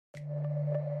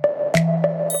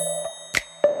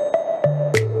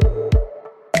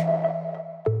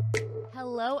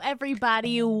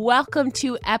everybody. Welcome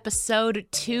to episode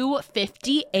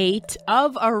 258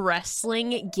 of a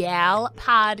Wrestling Gal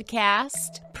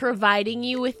podcast, providing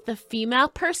you with the female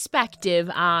perspective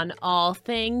on all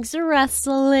things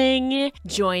wrestling.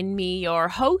 Join me, your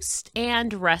host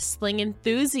and wrestling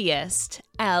enthusiast,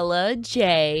 Ella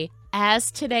J.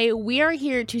 As today, we are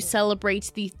here to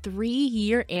celebrate the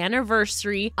 3-year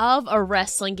anniversary of A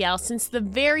Wrestling Gal since the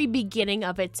very beginning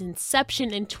of its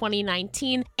inception in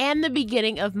 2019 and the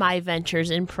beginning of my ventures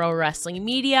in pro wrestling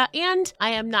media. And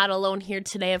I am not alone here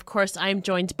today. Of course, I am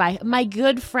joined by my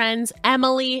good friends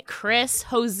Emily, Chris,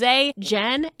 Jose,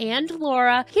 Jen, and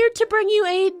Laura, here to bring you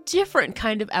a different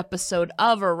kind of episode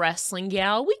of A Wrestling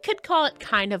Gal. We could call it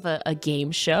kind of a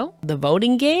game show, the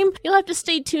voting game. You'll have to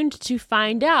stay tuned to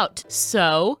find out.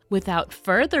 So, without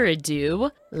further ado,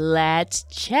 let's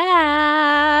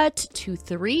chat to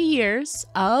 3 years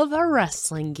of A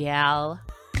Wrestling Gal.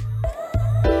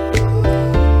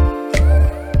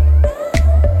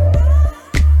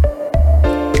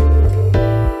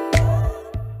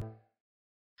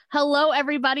 Hello,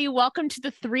 everybody. Welcome to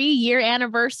the 3-year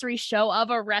anniversary show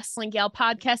of A Wrestling Gal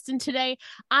podcast. And today,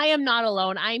 I am not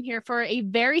alone. I am here for a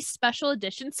very special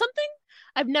edition, something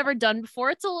I've never done before.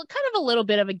 It's kind of a little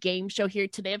bit of a game show here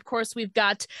today. Of course, we've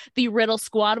got the Riddle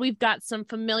Squad. We've got some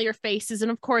familiar faces, and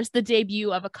of course, the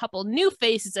debut of a couple new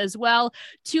faces as well.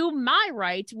 To my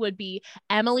right would be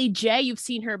Emily J. You've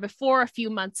seen her before a few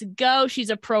months ago. She's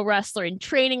a pro wrestler in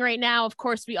training right now. Of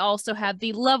course, we also have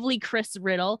the lovely Chris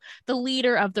Riddle, the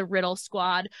leader of the Riddle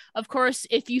Squad. Of course,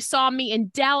 if you saw me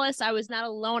in Dallas, I was not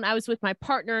alone. I was with my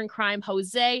partner in crime,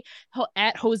 Jose,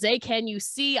 at Jose Can You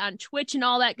See on Twitch and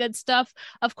all that good stuff.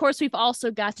 Of course, we've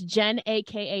also got Jen,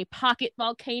 aka Pocket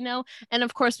Volcano, and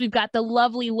of course, we've got the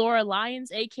lovely Laura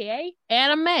Lyons, aka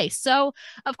Anime. So,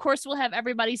 of course, we'll have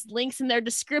everybody's links in their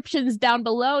descriptions down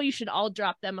below. You should all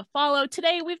drop them a follow.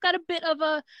 Today, we've got a bit of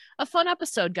a fun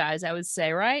episode, guys, I would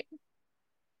say, right?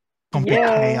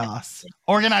 Chaos.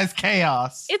 Organized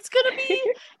chaos. It's gonna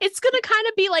kind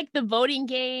of be like the voting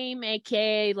game,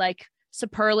 aka like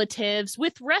superlatives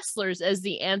with wrestlers as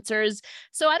the answers.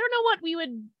 So I don't know what we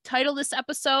would title this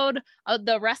episode of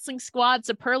the Wrestling Squad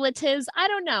Superlatives. I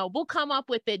don't know. We'll come up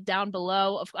with it down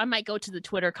below. I might go to the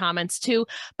Twitter comments too.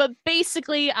 But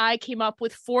basically, I came up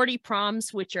with 40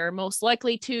 prompts, which are most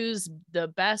likely twos, the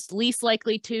best, least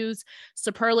likely twos,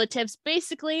 superlatives.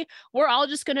 Basically, we're all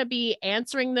just going to be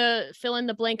answering the fill in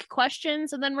the blank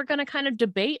questions, and then we're going to kind of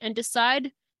debate and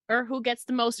decide or who gets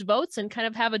the most votes and kind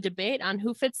of have a debate on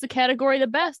who fits the category the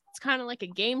best. It's kind of like a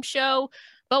game show,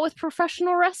 but with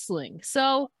professional wrestling.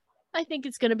 So I think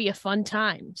it's going to be a fun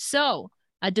time. So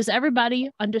does everybody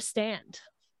understand?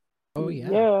 Oh,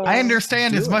 yeah. I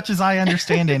understand as much as I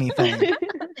understand anything.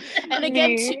 And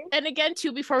again,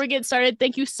 too, before we get started,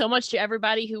 thank you so much to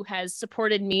everybody who has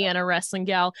supported me and A Wrestling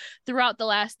Gal throughout the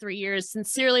last 3 years.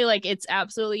 Sincerely, it's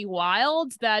absolutely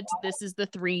wild that this is the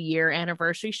 3-year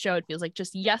anniversary show. It feels like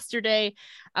just yesterday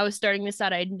I was starting this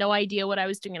out. I had no idea what I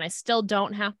was doing, and I still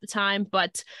don't half the time,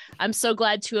 but I'm so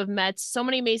glad to have met so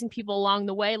many amazing people along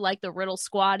the way, like the Riddle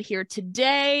Squad here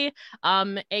today,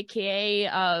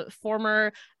 aka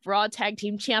former Raw Tag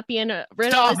Team Champion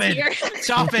Riddle is here.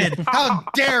 Stop it! How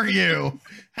dare you?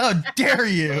 How dare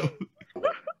you?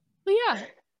 But yeah,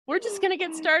 we're just going to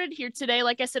get started here today.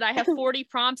 Like I said, I have 40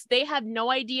 prompts. They have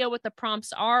no idea what the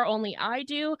prompts are. Only I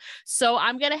do. So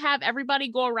I'm going to have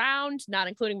everybody go around, not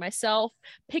including myself,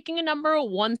 picking a number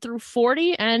 1 through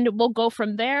 40, and we'll go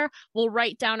from there. We'll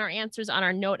write down our answers on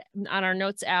our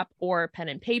notes app or pen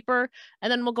and paper,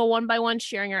 and then we'll go one by one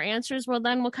sharing our answers. Well,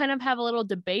 then we'll kind of have a little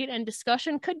debate and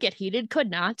discussion. Could get heated, could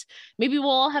not. Maybe we'll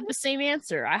all have the same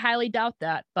answer. I highly doubt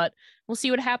that, but we'll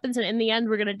see what happens. And in the end,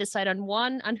 we're going to decide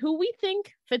on who we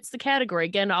think fits the category.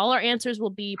 Again, all our answers will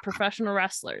be professional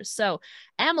wrestlers. So,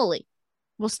 Emily,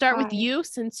 we'll start with you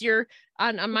since you're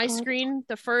on my screen,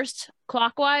 the first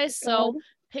clockwise. So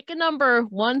pick a number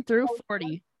 1 through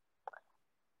 40.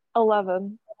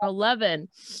 11. 11.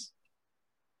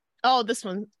 Oh, this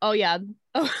one. Oh, yeah.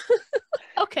 Oh,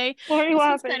 okay. Why are you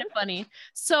laughing? This is kind of funny.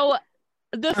 So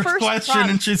the First first question, prompt,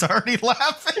 and she's already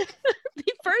laughing.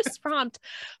 the first prompt: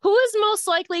 who is most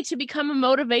likely to become a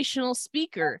motivational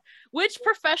speaker? Which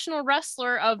professional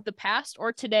wrestler of the past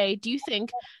or today do you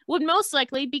think would most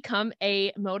likely become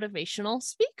a motivational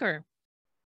speaker?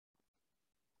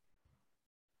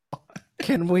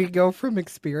 Can we go from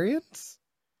experience?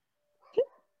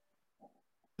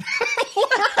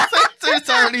 It's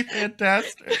already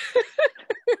fantastic.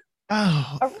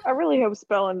 Oh, I really hope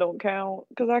spelling don't count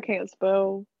because I can't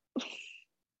spell.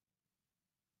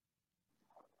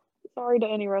 Sorry to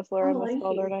any wrestler I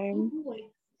misspelled their name.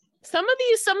 Some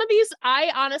of these,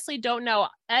 I honestly don't know.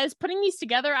 As putting these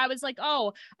together, I was like,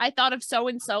 oh, I thought of so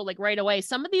and so like right away.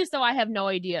 Some of these though, I have no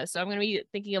idea. So I'm gonna be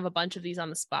thinking of a bunch of these on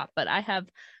the spot. But I have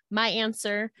my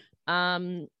answer.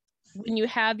 When you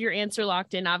have your answer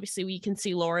locked in, obviously we can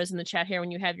see Laura's in the chat here.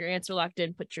 When you have your answer locked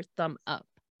in, put your thumb up.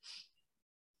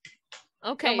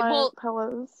 Okay,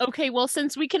 well,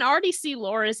 since we can already see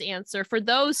Laura's answer, for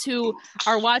those who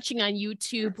are watching on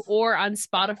YouTube or on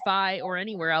Spotify or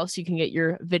anywhere else you can get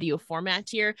your video format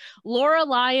here, Laura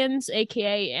Lyons,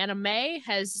 aka Anna May,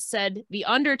 has said The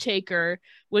Undertaker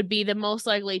would be the most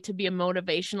likely to be a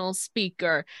motivational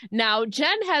speaker. Now,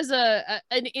 Jen has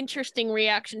an interesting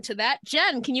reaction to that.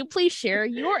 Jen, can you please share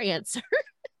your answer?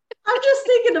 I'm just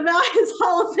thinking about his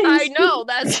Hall of Fame. I know,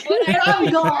 that's what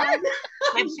I'm gone.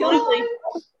 Absolutely.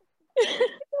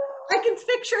 I can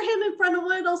picture him in front of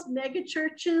one of those mega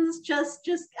churches, just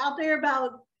out there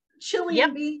about chili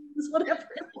and beans, whatever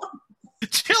it was.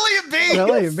 Chili and beans.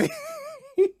 Chili and beans.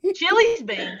 Chili's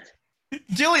beans.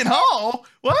 Jillian Hall.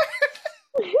 What?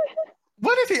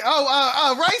 What is he?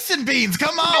 Oh, rice and beans.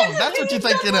 Come on, that's what you're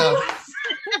thinking of.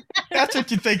 That's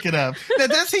what you're thinking of. Now,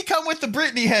 does he come with the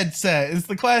Britney headset? Is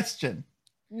the question.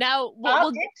 Now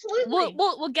we'll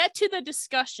get to the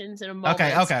discussions in a moment.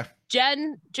 Okay.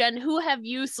 Jen, who have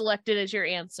you selected as your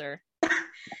answer? I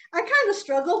kind of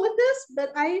struggle with this,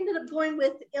 but I ended up going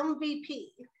with MVP.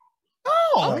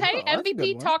 Oh, okay. that's a good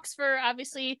MVP one. talks for,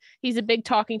 obviously, he's a big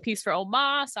talking piece for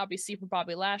Omos, obviously for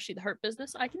Bobby Lashley, the Hurt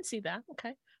Business. I can see that.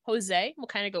 Okay. Jose, we'll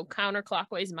kind of go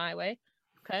counterclockwise my way.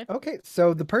 Okay.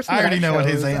 So the person I already know what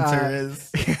his chose, answer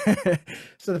is.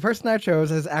 So the person I chose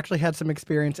has actually had some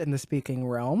experience in the speaking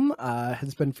realm.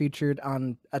 Has been featured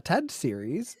on a TED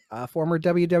series. Former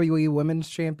WWE Women's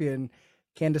Champion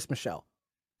Candice Michelle.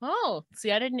 Oh,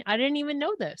 see, I didn't even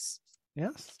know this.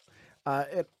 Yes.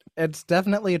 It's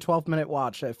definitely a 12-minute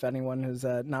watch if anyone has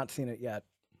not seen it yet.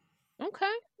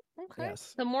 Okay.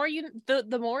 Yes. The more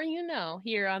you know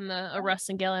here on the A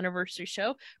Wrestling Gale Anniversary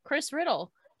Show. Chris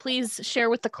Riddle, please share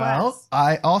with the class. Well,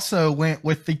 I also went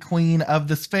with the queen of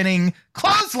the spinning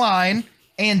clothesline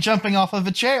and jumping off of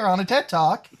a chair on a TED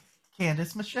Talk,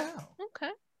 Candice Michelle.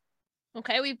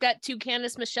 Okay, we've got 2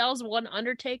 Candice Michelles, 1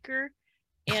 Undertaker,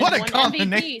 and What a 1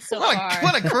 combination. MVP so What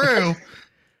far. a crew.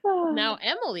 Now,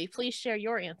 Emily, please share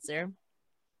your answer.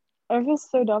 I feel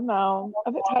so dumb now.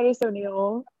 I put Titus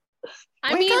O'Neil.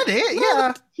 I We mean, got it,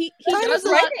 yeah. he That does was a the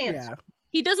lot. right answer. Yeah.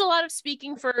 He does a lot of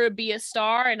speaking for Be a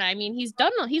Star, and I mean, he's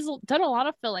done a lot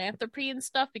of philanthropy and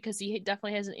stuff because he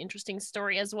definitely has an interesting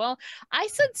story as well. I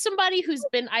said somebody who's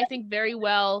been, I think, very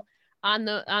well on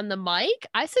the mic.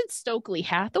 I said Stokely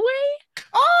Hathaway.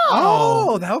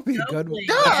 Oh, that would be a good one. Totally.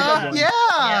 That's a good Yeah,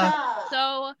 one. yeah.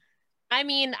 So, I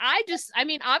mean,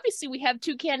 obviously we have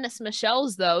 2 Candice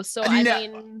Michelles though. So No. I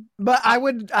mean, But I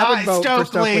would vote for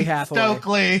Stokely Hathaway.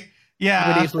 Stokely. I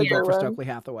Yeah. would easily vote for Yeah. Stokely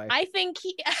Hathaway. I think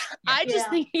I just Yeah.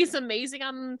 think he's amazing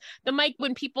on the mic.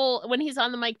 When he's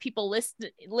on the mic, people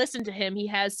listen to him. He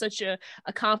has such a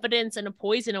confidence and a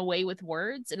poise and a way with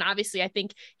words. And obviously, I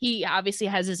think he obviously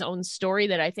has his own story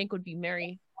that I think would be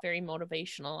very, very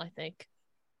motivational. I think.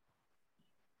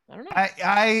 I don't know.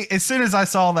 I as soon as I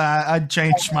saw that, I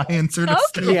changed my answer to Okay.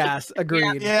 Stokely. Yes,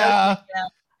 agreed. Yeah.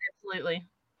 Absolutely.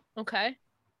 Okay.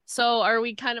 So are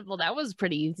we kind of, well, that was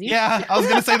pretty easy. Yeah. I was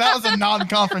gonna say that was a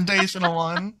non-confrontational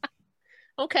one.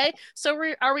 Okay. So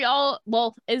are we all,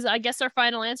 well, I guess our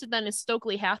final answer then is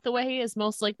Stokely Hathaway is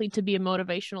most likely to be a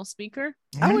motivational speaker.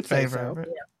 I In would say favor so. of it.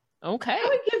 Okay. I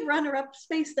would give runner-up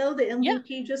space though, the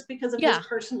MVP, just because of Yeah. his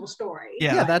personal story.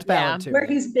 Yeah. That's valid too. Where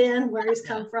he's been, where he's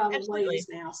come from, and what he Absolutely. is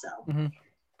now. So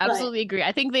Absolutely agree.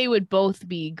 I think they would both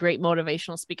be great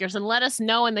motivational speakers. And let us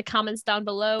know in the comments down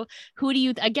below, who do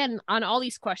you, again, on all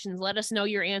these questions, let us know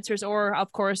your answers. Or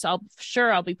of course, I'll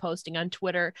be posting on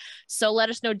Twitter. So let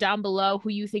us know down below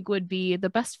who you think would be the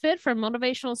best fit for a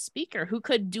motivational speaker, who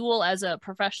could duel as a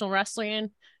professional wrestler and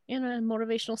a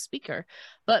motivational speaker.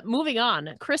 But moving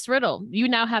on, Chris Riddle, you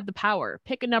now have the power.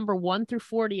 Pick a number 1 through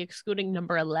 40, excluding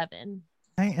number 11.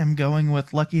 I am going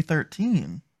with Lucky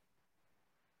 13.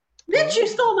 bitch, you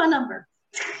stole my number.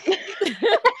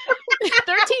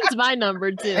 13's my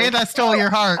number too. And I stole your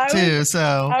heart I too, was-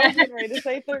 so I was getting ready to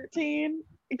say 13.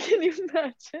 Can you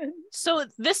imagine? So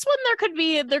this one,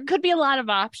 there could be a lot of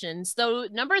options. So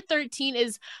number 13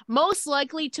 is most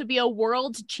likely to be a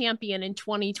world champion in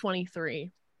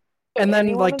 2023. And then,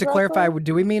 Anyone like, is to clarify, wrestling?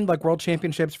 do we mean like world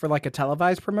championships for like a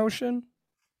televised promotion?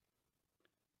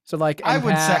 So like I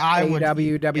would say Impact, I would-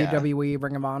 AEW, yeah. WWE,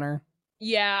 Ring of Honor.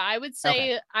 Yeah, I would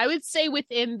say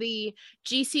within the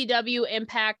GCW,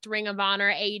 Impact, Ring of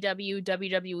Honor, AEW,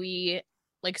 WWE,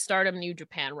 like Stardom, New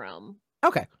Japan realm.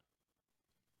 Okay.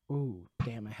 Ooh,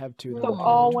 damn! I have two. that So I'm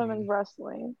all between. women's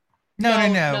wrestling.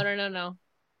 No.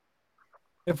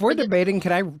 If we're For the- debating,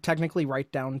 can I technically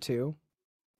write down two?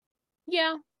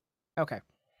 Yeah. Okay.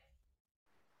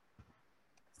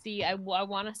 See, I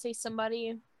want to say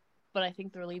somebody, but I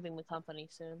think they're leaving the company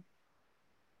soon.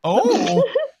 Oh,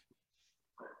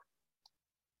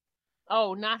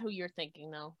 Oh, not who you're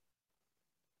thinking, though.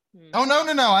 oh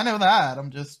no! I know that. I'm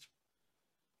just.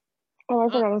 Oh, I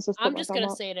forgot to I'm just going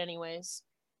to say it anyways.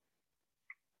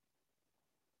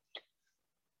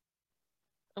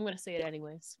 I'm going to say it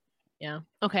anyways. Yeah.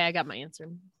 Okay, I got my answer.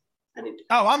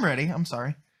 Oh, I'm ready. I'm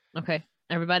sorry. Okay.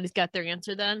 Everybody's got their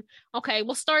answer then. Okay,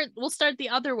 we'll start the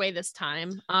other way this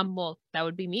time. Well, that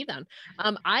would be me then.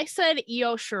 I said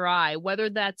Io Shirai, whether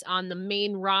that's on the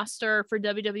main roster for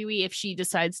WWE if she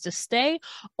decides to stay,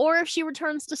 or if she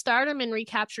returns to Stardom and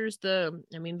recaptures the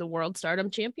World Stardom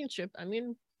Championship. I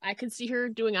mean, I could see her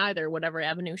doing either, whatever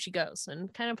avenue she goes,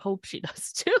 and kind of hope she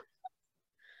does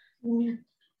too.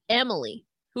 Emily,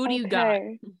 who do you got?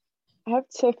 I have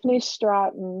Tiffany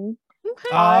Stratton. Okay.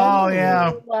 Oh, I'm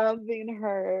yeah. loving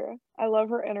her. I love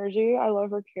her energy. I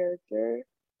love her character.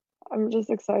 I'm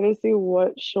just excited to see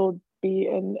what she'll be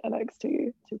in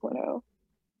NXT 2.0.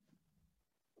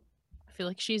 I feel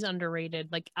like she's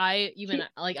underrated. Like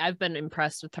I've been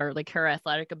impressed with her, like her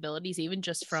athletic abilities, even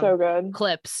just from So good.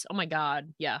 clips. Oh my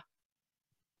god, yeah.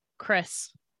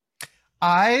 Chris.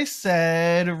 I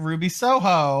said Ruby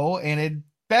Soho, and it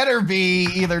better be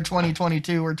either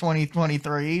 2022 or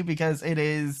 2023 because it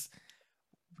is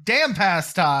damn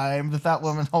past time that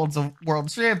woman holds a world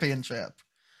championship.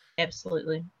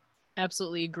 Absolutely.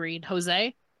 Absolutely agreed.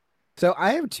 Jose? So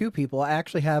I have two people. I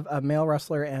actually have a male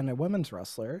wrestler and a women's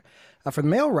wrestler. For the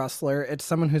male wrestler, it's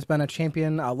someone who's been a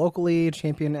champion locally,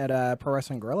 champion at Pro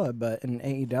Wrestling Guerrilla, but in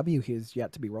AEW, he's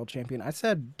yet to be world champion. I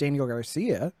said Daniel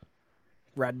Garcia,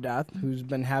 Red Death, who's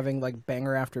been having like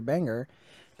banger after banger.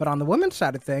 But on the women's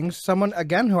side of things, someone,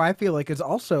 again, who I feel like is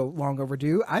also long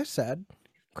overdue, I said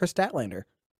Chris Statlander.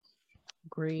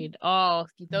 Agreed. Oh,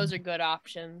 those are good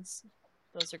options.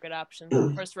 Those are good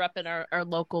options. First repping our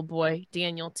local boy,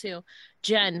 Daniel, too.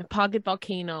 Jen, Pocket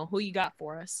Volcano, who you got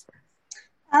for us?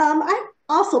 I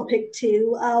also picked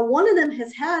two. One of them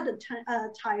has had a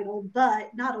title,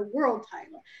 but not a world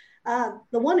title.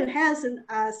 The one who hasn't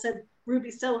said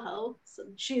Ruby Soho, so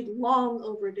she's long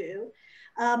overdue.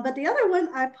 But the other one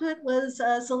I put was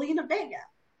Zelina Vega.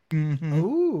 Mm-hmm.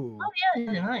 Ooh. Oh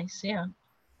yeah, nice. Yeah.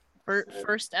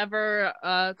 First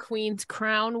ever Queen's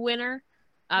Crown winner.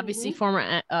 Obviously,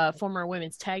 former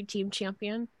women's tag team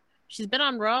champion. She's been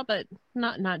on Raw, but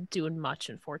not doing much,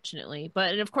 unfortunately.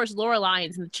 But and of course, Laura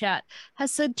Lyons in the chat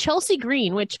has said Chelsea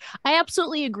Green, which I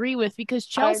absolutely agree with because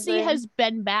Chelsea has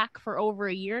been back for over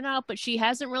a year now, but she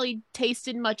hasn't really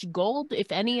tasted much gold,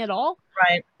 if any at all.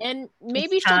 Right. And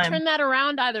maybe she'll turn that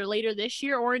around either later this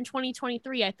year or in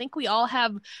 2023. I think we all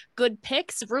have good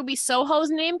picks. If Ruby Soho's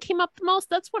name came up the most,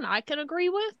 that's one I can agree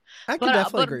with. I can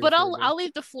definitely agree. But I'll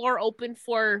leave the floor open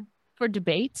for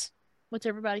debate. What's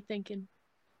everybody thinking?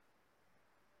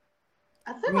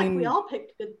 I feel like we all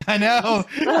picked good. I know.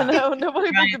 I know.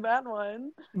 Nobody picked a bad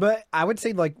one. But I would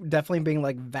say like definitely being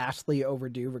like vastly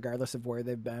overdue, regardless of where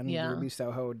they've been. Yeah. Ruby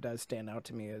Soho does stand out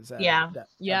to me as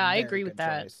I agree with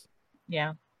that. Choice.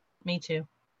 Yeah, me too.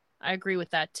 I agree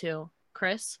with that too.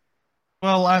 Chris?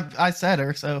 Well, I said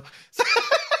her, so.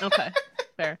 Okay,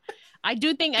 fair. I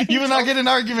think you will not get an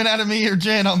argument out of me or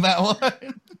Jen on that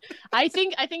one. I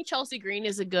think Chelsea Green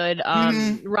is a good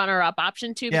runner-up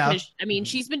option too because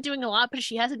she's been doing a lot, but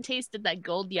she hasn't tasted that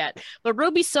gold yet. But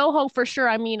Ruby Soho for sure.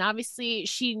 I mean, obviously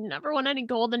she never won any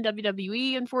gold in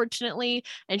WWE, unfortunately,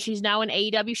 and she's now in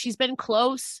AEW. She's been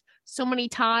close so many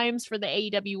times for the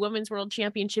AEW Women's World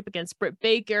Championship against Britt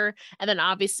Baker, and then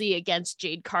obviously against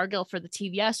Jade Cargill for the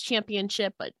TBS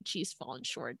Championship, but she's fallen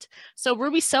short. So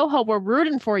Ruby Soho, we're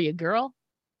rooting for you, girl.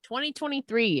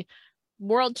 2023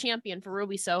 world champion for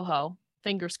Ruby Soho.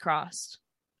 Fingers crossed.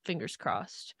 Fingers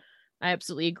crossed. I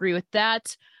absolutely agree with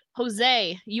that.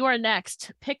 Jose, you are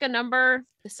next. Pick a number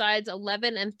besides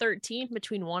 11 and 13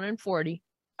 between 1 and 40.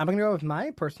 I'm going to go with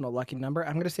my personal lucky number.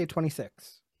 I'm going to say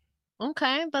 26.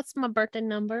 Okay, that's my birthday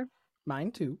number.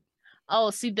 Mine too. Oh,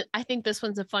 see, I think this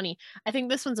one's a funny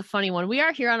one. We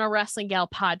are here on a Wrestling Gal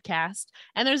podcast,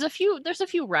 and there's a few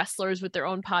wrestlers with their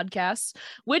own podcasts.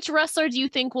 Which wrestler do you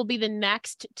think will be the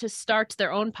next to start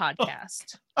their own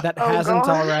podcast? That hasn't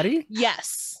already?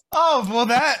 Yes. Oh, well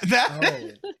that.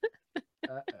 Oh.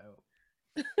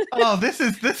 Uh-oh. Oh, this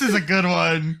is a good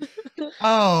one.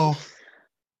 Oh.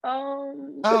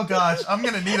 Oh gosh, I'm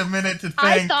gonna need a minute to think.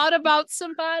 I thought about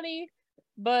somebody,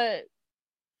 but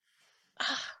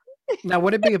Now,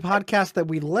 would it be a podcast that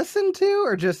we listen to,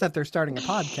 or just that they're starting a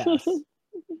podcast?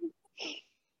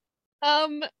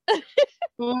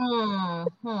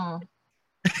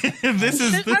 This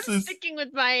I'm is sticking with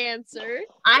my answer.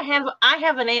 I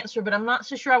have an answer, but I'm not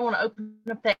so sure I want to open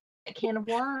up that can of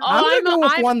worms. Oh, I'm gonna go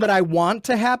with I'm- one that I want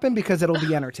to happen because it'll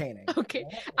be entertaining. Okay.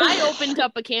 I opened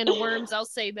up a can of worms. I'll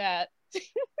say that.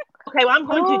 Okay, well, I'm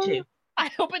going to too.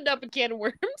 I opened up a can of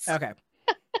worms. Okay,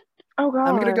 Oh god.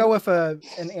 I'm gonna go with an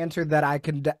answer that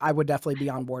I would definitely be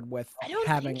on board with I don't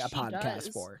having think a she podcast does.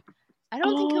 for. I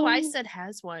don't think who I Um, said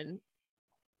has one.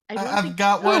 I don't I've think-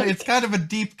 got one. Oh, It's kind of a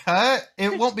deep cut.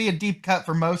 It won't be a deep cut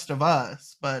for most of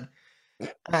us, but Oh,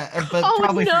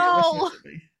 probably for your no. listeners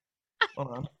it'll be. Hold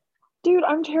on. Dude,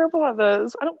 I'm terrible at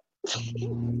this. I don't.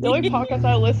 The only podcast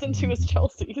I listen to is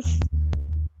Chelsea's.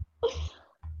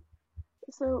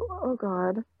 So, oh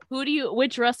god.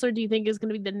 which wrestler do you think is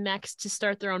going to be the next to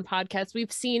start their own podcast?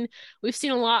 We've seen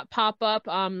a lot pop up.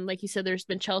 Like you said, there's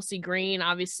been Chelsea Green,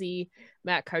 obviously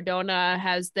Matt Cardona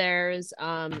has theirs.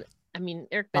 I mean,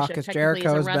 Eric Bishop Marcus technically is a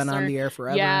Jericho's wrestler. been on the air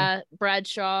forever. Yeah,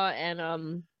 Bradshaw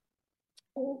and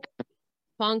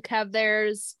Funk have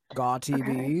theirs. Gaw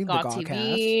TV, the Got Gawcast.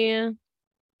 TV.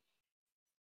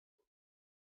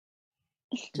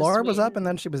 Just Laura was waiting. up and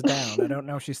then she was down. I don't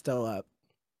know if she's still up.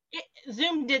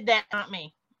 Zoom did that, not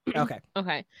me. Okay.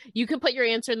 Okay. You can put your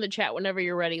answer in the chat whenever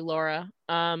you're ready, Laura.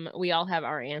 We all have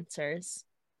our answers.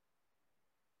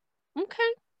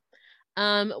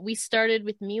 Okay. We started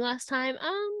with me last time.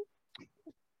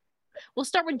 We'll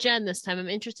start with Jen this time. I'm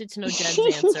interested to know Jen's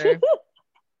answer.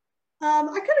 I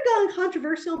could have gone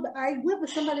controversial, but I went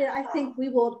with somebody that I think we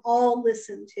will all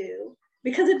listen to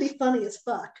because it'd be funny as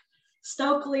fuck.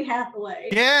 Stokely Hathaway.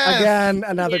 Yes. Again,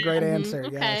 another Yeah, great mhm, answer.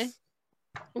 okay. Yes.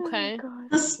 Okay. Oh my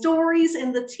The god. stories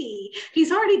and the tea.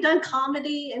 He's already done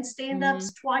comedy and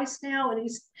stand-ups twice now, and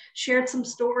he's shared some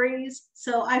stories.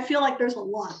 So I feel like there's a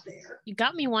lot there. You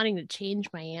got me wanting to change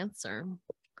my answer.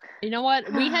 You know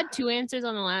what? We had 2 answers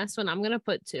on the last one. I'm going to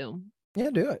put 2.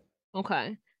 Yeah, do it.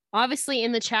 Okay. Obviously,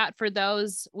 in the chat for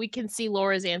those, we can see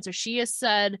Laura's answer. She has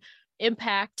said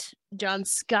Impact John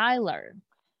Schuyler.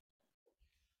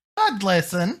 I'd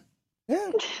listen.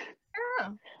 Yeah. I'd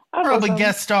Probably listen.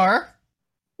 guest star.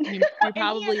 You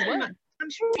probably And would. I'm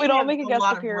sure We'd all have make a a guest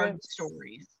lot of road appearance.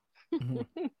 stories. Mhm.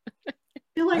 I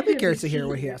feel like I'd be there's curious a to hear tea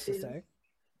what he there, has to too. say.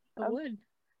 I would.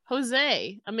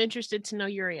 Jose, I'm interested to know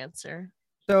your answer.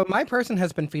 So my person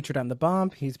has been featured on The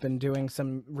Bump. He's been doing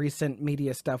some recent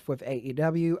media stuff with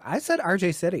AEW. I said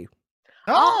RJ City.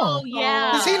 Oh,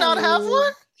 yeah. does he not have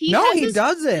one? No, has he his-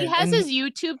 doesn't. He has And his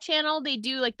YouTube channel. They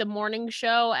do like the morning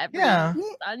show every Yeah.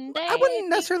 Sunday. I wouldn't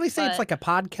necessarily say it's but- like a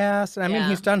podcast. I mean, Yeah.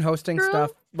 he's done hosting True.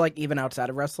 stuff like even outside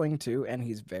of wrestling too, and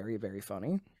he's very, very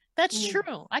funny. That's Mm.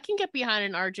 true. I can get behind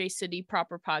an RJ City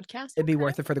proper podcast. It'd be Okay.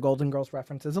 worth it for the Golden Girls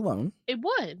references alone. It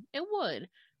would. It would.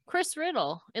 Chris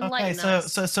Riddle, Okay, enlighten so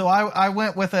us. so I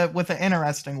went with an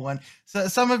interesting one. So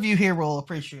some of you here will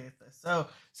appreciate this.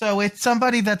 So it's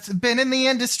somebody that's been in the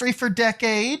industry for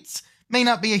decades. May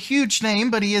not be a huge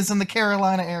name, but he is in the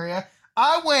Carolina area.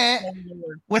 I went Oh,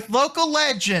 Lord. with local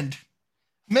legend,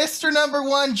 Mr. Number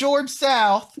One George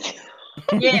South,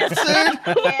 Yes.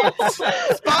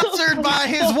 Sponsored- sponsored by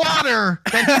his water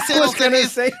that he I was sells at gonna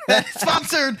his say that that.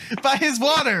 sponsored by his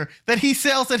water that he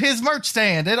sells at his merch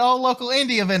stand at all local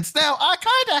indie events. Now, I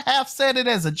kind of half said it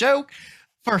as a joke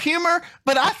for humor,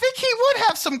 but I think he would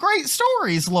have some great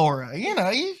stories, Laura. You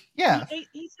know, yeah.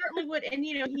 He certainly would. And,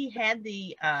 you know, he had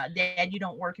the Dad, You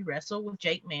Don't Work, You Wrestle with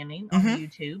Jake Manning Mm-hmm. on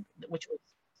YouTube, which was,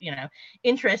 you know,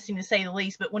 interesting to say the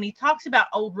least. But when he talks about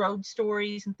old road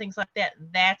stories and things like that,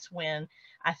 that's when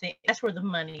I think that's where the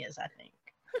money is, I think.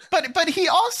 But he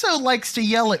also likes to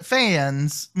yell at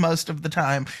fans most of the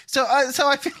time. So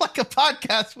I feel like a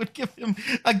podcast would give him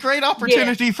a great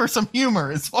opportunity for some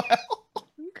humor as well.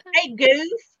 Okay. Hey,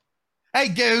 Goof. Hey,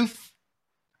 Goof.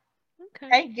 Okay.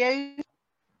 Hey, Goof.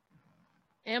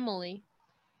 Emily.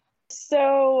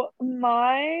 So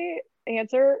my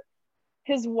answer,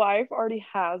 his wife already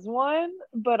has one,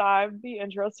 but I'd be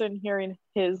interested in hearing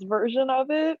his version of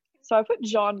it. So I put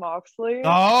John Moxley.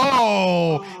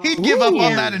 Oh, he'd give up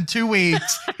on Ooh. that in 2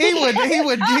 weeks. He'd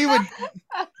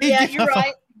Yeah, give you're up.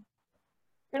 right.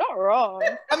 You're not wrong.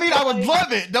 I mean, I would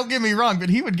love it. Don't get me wrong, but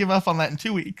he would give up on that in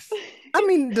 2 weeks. I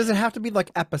mean, does it have to be like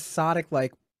episodic,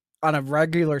 like on a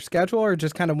regular schedule, or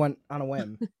just kind of went on a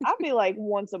whim? I'd be like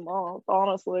once a month,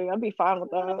 honestly. I'd be fine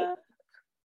with that.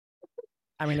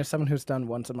 I mean, as someone who's done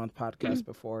once a month podcast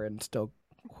before and still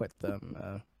quit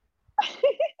them,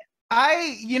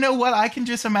 You know what? I can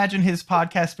just imagine his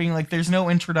podcast being like, there's no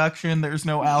introduction, there's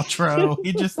no outro.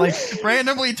 He just like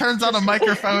randomly turns on a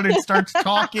microphone and starts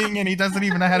talking, and he doesn't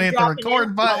even know how to hit the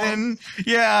record button.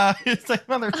 Yeah, it's like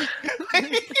mother.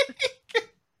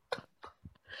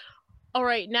 All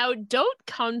right, now don't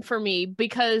come for me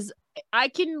because I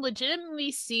can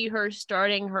legitimately see her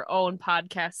starting her own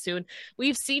podcast soon.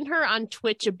 We've seen her on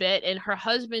Twitch a bit, and her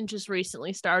husband just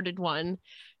recently started one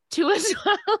too as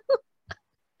well.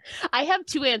 I have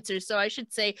two answers, so I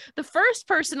should say the first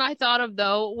person I thought of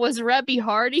though was Rebby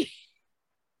Hardy.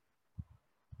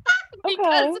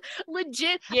 Because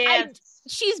legit,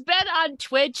 she's been on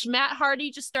Twitch. Matt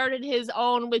Hardy just started his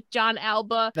own with John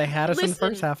Alba. They had us in the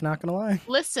first half, not gonna lie.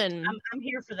 Listen, I'm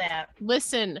here for that.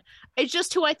 Listen, it's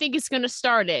just who I think is gonna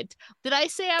start it. Did I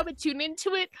say I would tune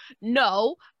into it?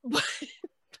 No. The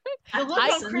look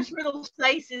on Chris Riddle's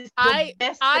face is the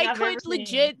best thing I've ever could seen.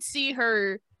 legit see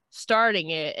her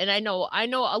starting it, and I know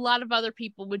a lot of other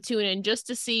people would tune in just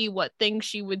to see what things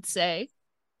she would say.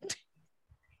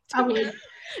 I would.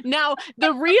 Now,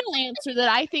 the real answer that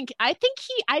I think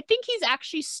he's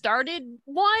actually started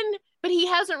one, but he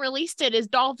hasn't released it, is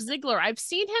Dolph Ziggler. I've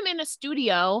seen him in a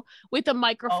studio with a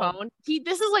microphone.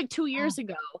 This is like 2 years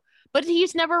ago, but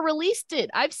he's never released it.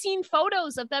 I've seen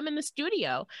photos of them in the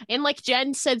studio. And like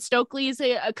Jen said, Stokely is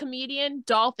a comedian.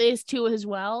 Dolph is too as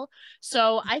well.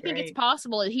 So I think it's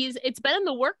possible. It's been in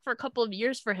the work for a couple of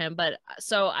years for him, but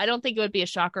so I don't think it would be a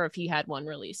shocker if he had one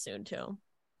released soon too.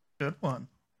 Good one.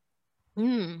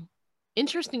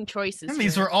 Interesting choices. And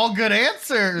these were all good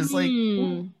answers. Like,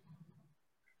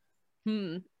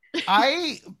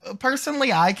 I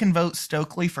personally, I can vote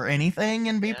Stokely for anything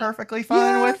and be perfectly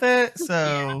fine with it.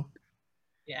 So,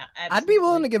 yeah, I'd be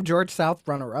willing to give George South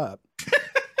runner-up.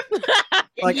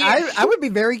 Like, I would be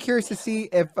very curious to see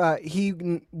if he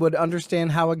would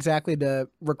understand how exactly to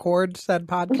record said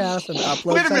podcast and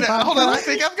upload. Wait a minute, said hold on. I podcast.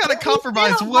 think I've got to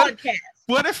compromise.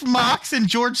 What if Mox and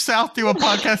George South do a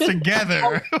podcast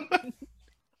together?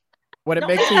 Would it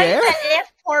make the air?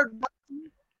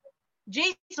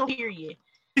 Jesus will hear you.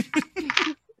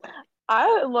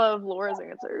 I love Laura's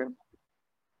answer.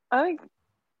 I think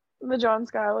the John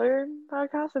Schuyler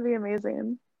podcast would be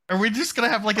amazing. Are we just gonna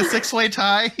have like a 6-way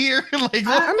tie here? Like,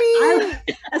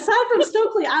 aside from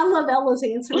Stokely, I love Ella's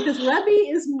answer because Rebby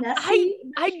is messy.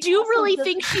 I do really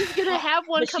think she's gonna have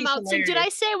one come out soon. Did I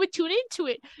say I would tune into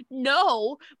it?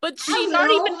 No, but she's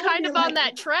already been kind of on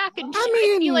that track, and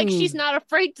I feel like she's not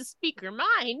afraid to speak her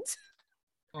mind.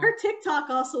 Her TikTok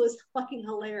also is fucking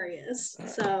hilarious.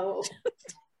 So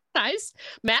nice.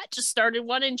 Matt just started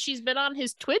one, and she's been on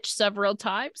his Twitch several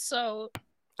times. So.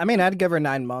 I mean, I'd give her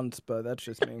 9 months, but that's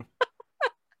just me.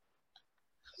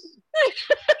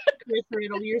 Chris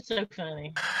Riddle, you're so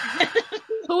funny.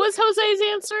 Who was Jose's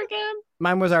answer again?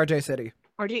 Mine was RJ City.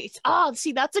 RJ. Oh,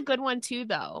 see, that's a good one too,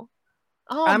 though.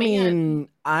 Oh, I mean,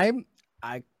 I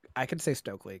could say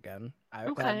Stokely again. I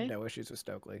Okay. have no issues with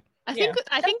Stokely. I think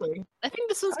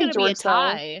this one's gonna be a George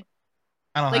South. tie.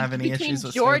 I don't have any between issues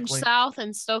with George Stokely. South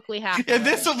and Stokely Hathaway. And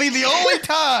this will be the only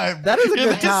time. That is a in the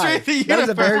good tie. history of the That is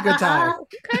a very good tie.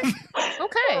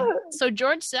 Okay. So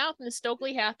George South and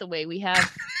Stokely Hathaway we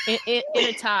have in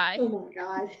a tie. oh my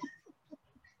god.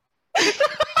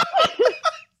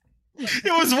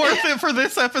 It was worth it for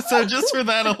this episode just for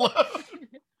that alone.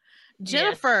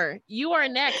 Jennifer, you are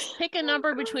next. Pick a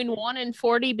number between 1 and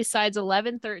 40 besides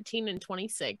 11, 13, and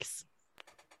 26.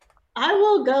 I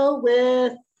will go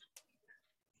with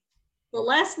the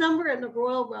last number in the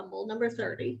Royal Rumble, number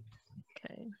 30.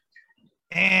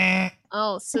 Okay.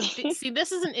 Oh, so see,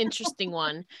 this is an interesting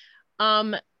one.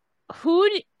 Who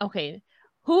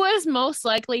is most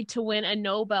likely to win a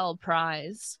Nobel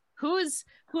Prize? Who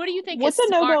do you think What's is a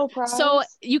smart? Nobel Prize? So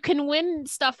you can win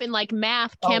stuff in like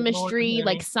math, chemistry, Lord,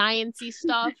 like sciencey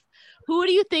stuff. Who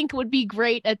do you think would be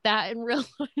great at that in real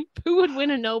life? Who would win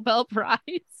a Nobel Prize?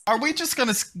 Are we just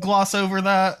gonna gloss over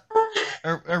that?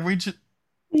 Or are we just?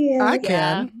 Yeah. I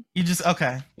can. You just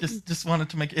okay? Just wanted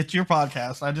to make it's your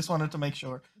podcast. I just wanted to make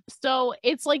sure. So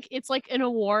it's like an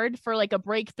award for like a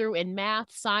breakthrough in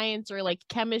math, science, or like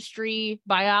chemistry,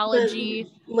 biology.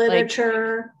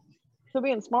 Literature, So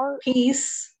being smart.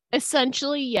 peace.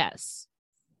 Essentially, yes.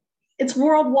 It's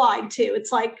worldwide too.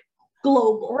 It's like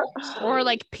global. Or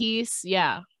like peace,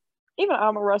 yeah. Even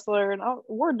I'm a wrestler, and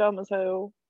we're dumb as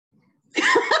hell.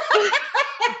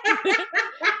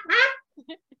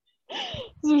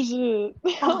 So shit.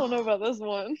 I don't know about this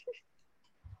one.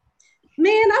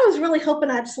 Man, I was really hoping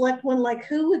I'd select one like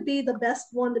who would be the best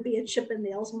one to be a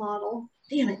Chippendales model.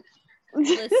 Damn it.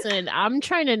 Listen, I'm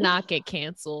trying to not get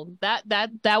canceled.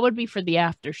 That would be for the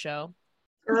after show.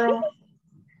 Girl.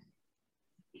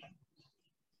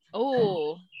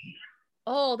 Oh,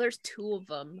 there's two of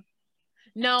them.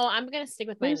 No, I'm gonna stick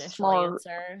with my He's initial smart.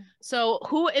 answer. So,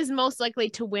 who is most likely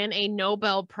to win a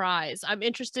Nobel Prize? I'm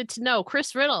interested to know.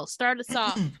 Chris Riddle, start us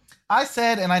off. I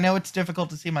said, and I know it's difficult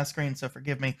to see my screen, so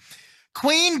forgive me.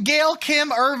 Queen Gail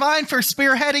Kim Irvine for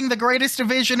spearheading the greatest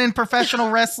division in professional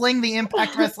wrestling, the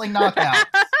Impact Wrestling Knockout.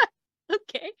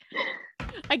 Okay,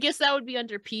 I guess that would be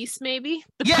under peace, maybe.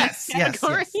 The Yes, peace yes,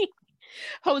 category. yes.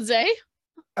 Jose.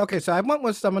 Okay, so I went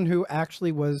with someone who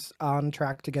actually was on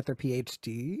track to get their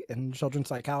PhD in children's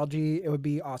psychology. It would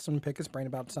be awesome to pick his brain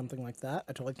about something like that.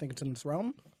 I totally think it's in this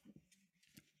realm.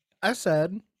 I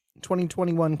said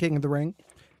 2021 King of the Ring,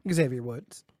 Xavier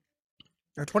Woods.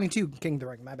 Or 22 King of the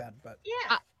Ring, my bad. But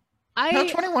Yeah. No, I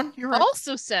 21. You're right.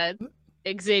 also said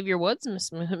Xavier Woods,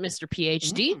 Mr.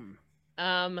 PhD.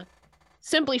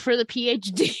 Simply for the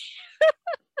PhD.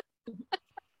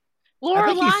 I Laura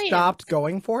think Lyons. he stopped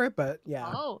going for it, but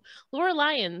yeah. Oh, Laura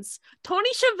Lyons.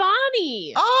 Tony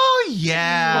Schiavone. Oh,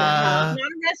 yeah. Not a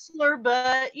wrestler,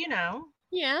 but you know.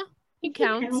 Yeah, he He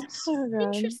counts. counts. So good.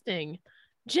 Interesting.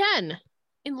 Jen,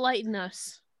 enlighten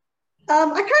us. I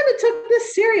kind of took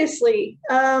this seriously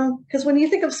because when you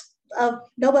think of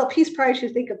Nobel Peace Prize, you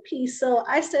think of peace. So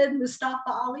I said Mustafa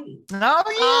Ali. Oh, yeah.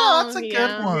 Oh, That's a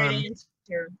yeah. good one. Great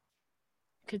answer.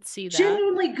 Could see that.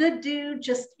 Genuinely good dude.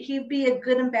 Just he'd be a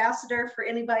good ambassador for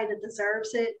anybody that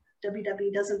deserves it.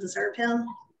 WWE doesn't deserve him.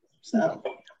 So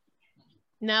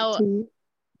Now,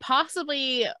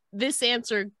 possibly this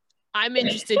answer, I'm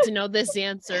interested to know this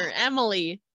answer.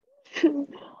 Emily.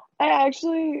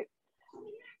 I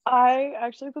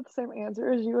actually put the same answer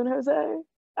as you and Jose.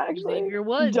 Actually, Xavier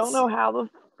Woods. don't know how the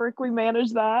frick we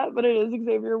managed that, but it is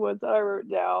Xavier Woods that I wrote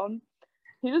down.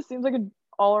 He just seems like an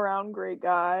all-around great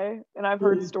guy, and I've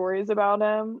heard stories about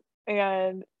him,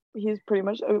 and he's pretty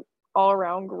much an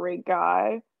all-around great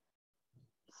guy.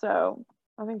 So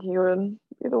I think he would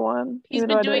be the one. He's even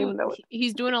though been I don't doing even know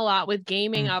he's doing a lot with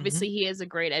gaming. Mhm. Obviously, he has a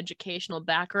great educational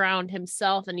background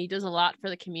himself, and he does a lot for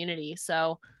the community.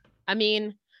 So, I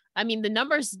mean the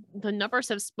numbers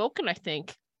have spoken, I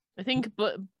think,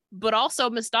 but also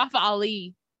Mustafa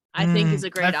Ali, I think, is a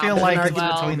great I feel option like as it's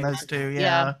well. between those two. Yeah.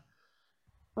 Yeah.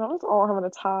 Well, it's all having a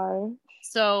tie.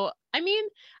 So, I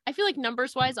feel like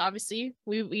numbers wise, obviously,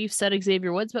 we've said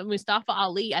Xavier Woods, but Mustafa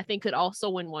Ali, I think, could also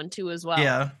win 1-2 as well.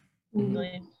 Yeah.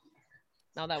 Really.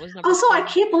 Now that was number also, two. I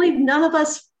can't believe none of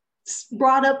us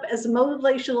brought up as a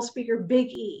motivational speaker Big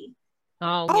E.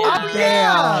 Oh, Oh, yeah. I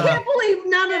yeah. can't believe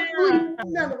none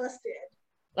of us did.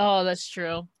 Oh, that's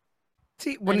true.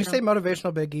 See, when I you know. say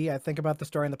motivational Big E, I think about the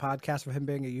story in the podcast of him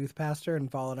being a youth pastor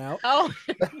and falling out. Oh,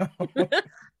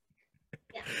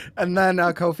 And then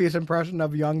Kofi's impression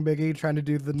of young Big E trying to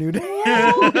do the New Day.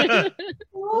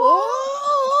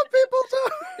 Oh, people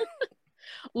do.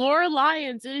 Laura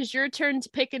Lyons, it is your turn to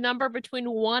pick a number between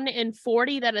 1 and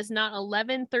 40 that is not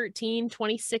 11, 13,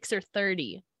 26, or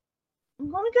 30.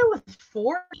 I'm gonna go with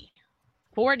 40.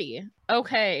 40.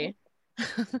 Okay.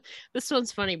 This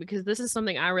one's funny because this is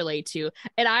something I relate to,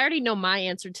 and I already know my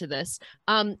answer to this.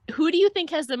 Who do you think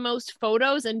has the most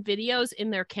photos and videos in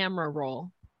their camera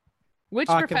roll? Which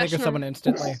Oh, I can think of professional? someone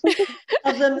instantly.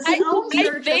 of themselves I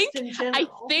or think- just in I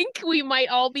general? think we might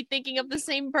all be thinking of the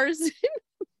same person.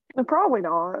 Probably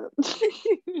not.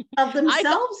 Of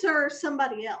themselves or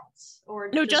somebody else? Or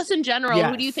No, just in general.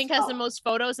 Who do you Yes. think has the Oh. most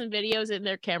photos and videos in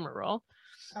their camera roll?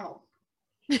 Oh.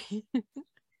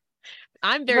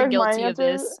 I'm very Like, my guilty of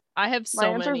answer- this. I have My so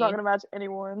answer's many. not going to match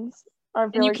anyone's. I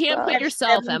feel And you like can't put that.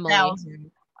 yourself, Emily.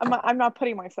 7,000. I'm not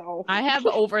putting myself. I have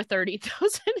over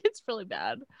 30,000. It's really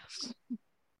bad.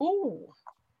 Ooh.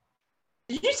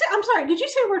 Did you say? I'm sorry. Did you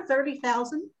say we're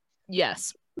 30,000?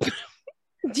 Yes.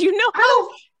 Do you know how?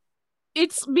 Oh,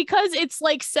 It's because it's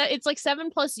like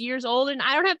 7+ years old, and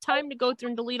I don't have time to go through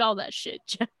and delete all that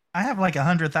shit. I have like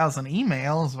 100,000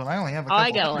 emails, but I only have a Oh,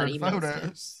 I couple got a lot of hundred emails, too.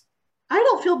 photos. I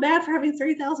don't feel bad for having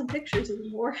 3,000 pictures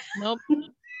anymore. Nope.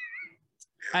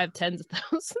 I have tens of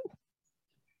thousands.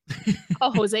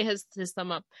 Oh, Jose has his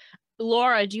thumb up.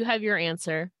 Laura, do you have your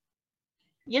answer?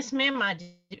 Yes, ma'am, I do.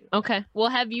 Okay, we'll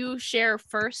have you share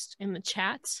first in the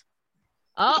chat.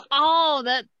 Oh,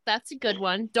 that's a good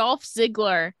one. Dolph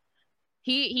Ziggler.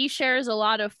 He shares a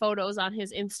lot of photos on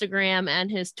his Instagram and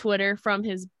his Twitter from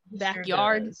his He sure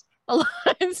backyard does. a lot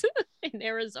in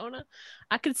Arizona.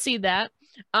 I could see that.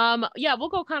 Yeah, we'll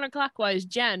go counterclockwise.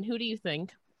 Jen, who do you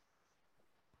think?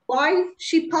 Why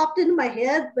she popped into my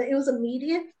head, but it was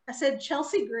immediate. I said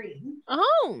Chelsea Green.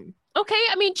 Oh, okay.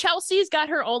 I mean, Chelsea's got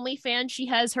her OnlyFans. She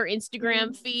has her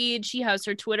Instagram feed. She has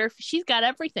her Twitter. She's got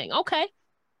everything. Okay,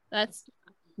 that's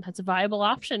a viable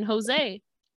option. Jose.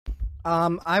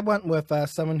 I went with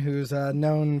someone who's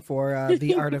known for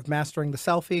the art of mastering the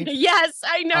selfie. Yes,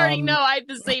 I already Um, know. I have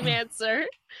the same answer.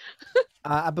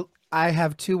 I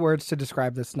have 2 words to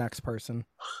describe this next person.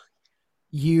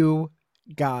 You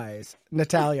guys.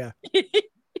 Natalia.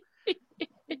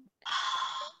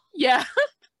 Yeah.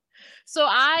 So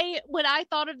when I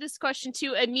thought of this question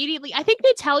too, immediately, I think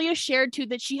Natalia shared too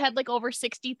that she had like over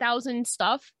 60,000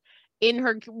 stuff in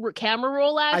her camera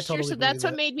roll last year. totally So that's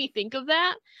what believe made me think of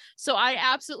that. So I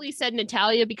absolutely said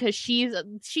Natalia because she's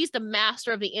the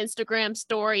master of the Instagram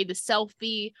story, the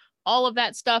selfie, all of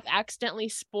that stuff, accidentally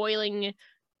spoiling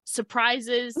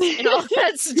surprises and all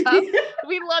that stuff.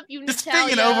 We love you, Just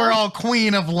Natalia. being an overall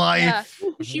queen of life. Yeah,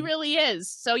 she really is.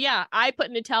 So yeah, I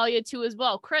put Natalia too as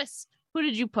well. Chris, who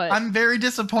did you put? I'm very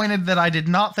disappointed that I did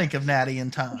not think of Natty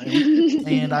in time.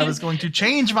 And I was going to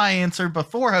change my answer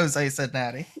before Jose said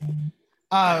Natty.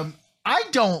 I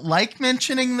don't like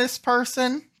mentioning this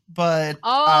person, but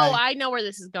I know where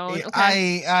this is going.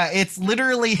 Okay. It's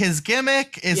literally his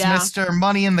gimmick is Yeah. Mr.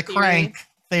 Money in the Crank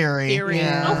theory.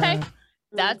 Yeah. Okay.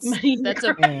 That's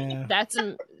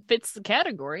fits the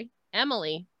category.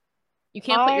 Emily, you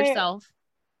can't put yourself.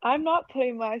 I'm not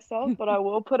putting myself, but I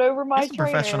will put over my He's a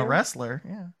trainer. professional wrestler.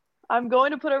 Yeah. I'm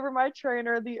going to put over my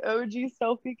trainer, the OG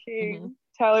selfie king,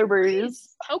 Tyler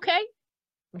Breeze. Okay.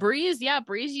 Breeze, yeah,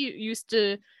 Breeze you used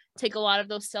to take a lot of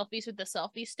those selfies with the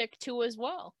selfie stick too as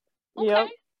well. Okay. Yep.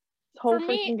 Whole For freaking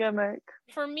me- gimmick.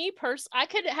 For me, I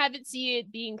could have it see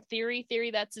it being Theory.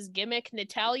 That's his gimmick.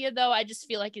 Natalia, though, I just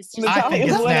feel like it's just. I think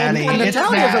it's Natalia's Natty. winning. It's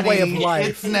Natalia's Natty. a way of life.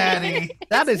 It's Natty.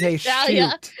 That is a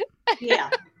Natalia. shoot. Yeah.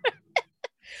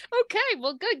 Okay,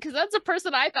 well, good, because that's a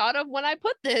person I thought of when I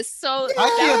put this. So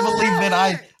I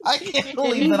can't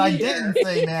believe that I didn't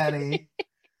say Natty.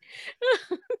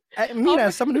 I mean,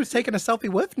 as someone who's taken a selfie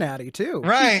with Natty too.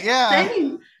 Right, yeah.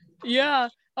 Same. Yeah.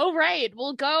 Oh, right.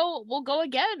 We'll go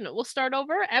again. We'll start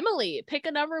over. Emily, pick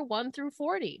a number 1 through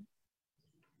 40.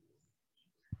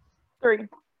 3.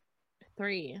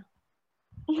 3.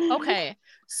 Okay.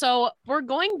 So we're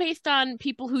going based on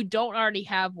people who don't already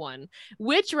have one.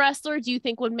 Which wrestler do you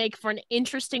think would make for an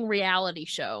interesting reality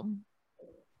show?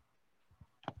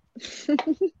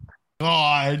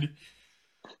 God.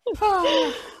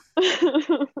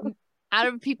 Out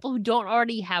of people who don't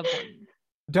already have one.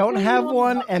 Don't have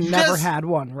one and never Just- had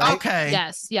one, right? Okay.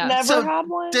 Yes. Yeah. Never So, had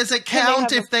one. Does it Can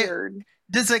count have if they appeared?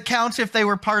 does it count if they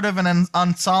were part of an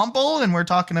ensemble and we're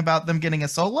talking about them getting a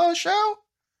solo show?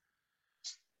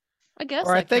 I guess.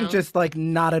 Or I that think counts. just like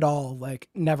not at all, like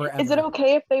never ever. Is it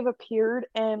okay if they've appeared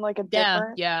in like a Yeah.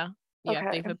 different? Yeah. Yeah.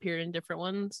 Okay. They've appeared in different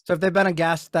ones. So if they've been a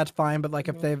guest, that's fine. But like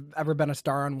if they've ever been a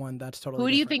star on one, that's totally. Who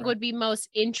do you different, think right? would be most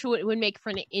would make for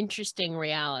an interesting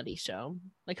reality show?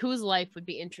 Like whose life would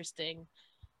be interesting?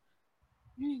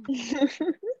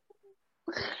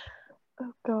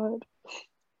 Oh God.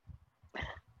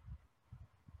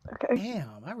 Okay.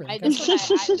 Damn, I really.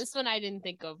 This one I didn't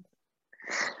think of.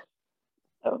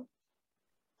 Oh.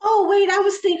 Oh, wait, I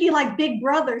was thinking like Big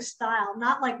Brother style,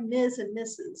 not like Ms. and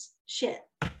Mrs. Shit.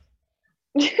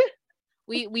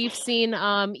 We've seen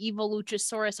Evil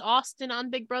Luchasaurus Austin on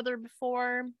Big Brother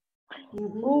before.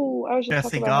 Mhm. Oh, I was just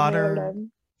Jesse talking about him the Goddard. other day.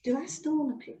 Do I still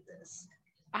want to pick this?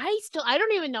 I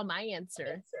don't even know my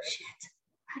answer. Shit.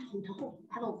 I don't know.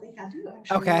 I don't think I do,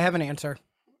 actually. Okay, I have an answer.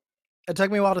 It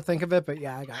took me a while to think of it, but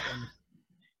yeah, I got one.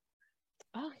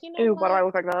 Oh, you know Ew, what? why do I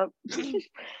look like that?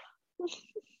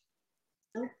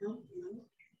 No, no, no.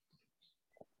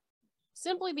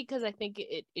 Simply because I think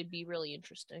it'd be really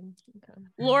interesting. Okay.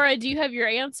 Laura, do you have your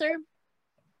answer?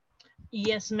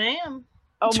 Yes, ma'am.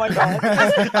 Oh my God.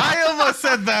 I almost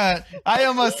said that.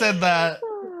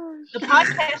 The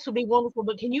podcast would be wonderful,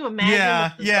 but can you imagine? Yeah,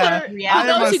 what the yeah. For reality-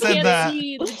 those who almost said can't that.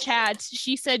 see the chat,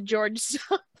 she said George.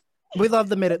 We love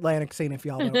the Mid-Atlantic scene. If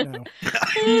y'all don't know.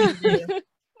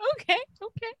 Okay.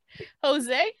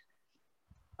 Jose?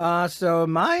 So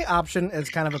my option is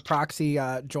kind of a proxy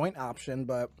joint option,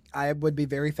 but I would be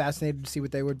very fascinated to see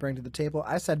what they would bring to the table.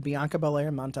 I said Bianca Belair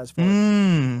and Montez Ford.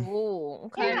 Mm. Oh,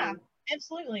 okay. Yeah,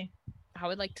 absolutely. I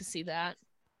would like to see that.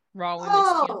 Raw Women's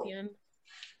Oh. Champion.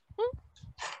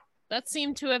 That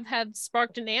seemed to have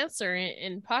sparked an answer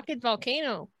in Pocket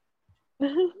Volcano.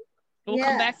 We'll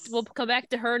Yes. come back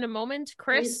to her in a moment.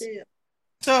 Chris? Me too.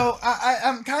 So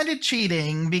I'm kind of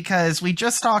cheating because we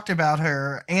just talked about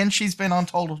her and she's been on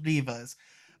Total Divas.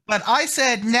 But I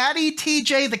said Natty,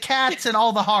 TJ, the cats, and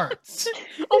all the hearts.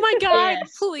 Oh my God,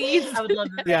 Yes. please. I would love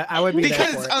that. Yeah, I would be there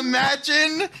Because for it.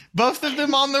 imagine both of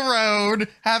them on the road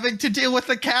having to deal with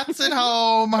the cats at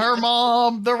home, her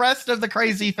mom, the rest of the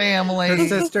crazy Her family.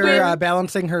 sister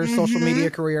balancing her social Mhm. media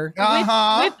career.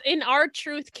 Uh-huh. With in our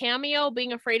truth cameo,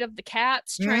 being afraid of the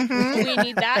cats. Trying, Mhm. we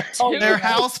need that too. Oh, Their yeah.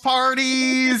 house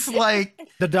parties, like,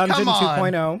 The Dungeon Come on.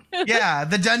 2.0. yeah,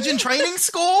 the dungeon training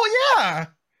school, yeah.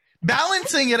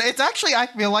 Balancing it. It's actually, I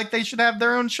feel like they should have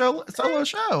their own solo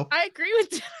show. I agree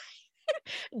with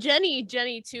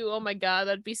Jenny too. Oh my God,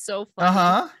 that'd be so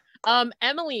funny. Uh-huh.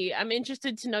 Emily, I'm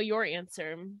interested to know your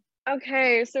answer.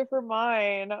 Okay, so for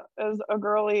mine, as a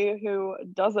girly who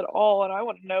does it all, and I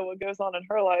want to know what goes on in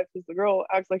her life because the girl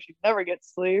acts like she never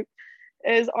gets sleep,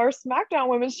 is our SmackDown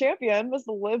Women's Champion, Miss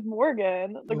Liv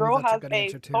Morgan. The Ooh, girl that's a has good a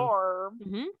answer, too. farm.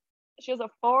 Mhm. She has a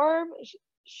farm.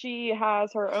 She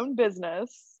has her own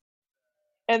business.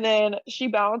 And then she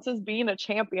balances being a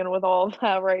champion with all of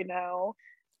that right now.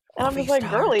 And I'm Movie just like,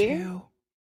 star, girly. too.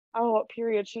 Oh,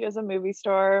 period. She is a movie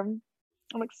star.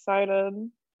 I'm excited.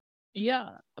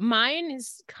 Yeah, mine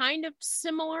is kind of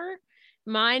similar.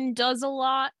 Mine does a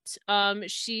lot.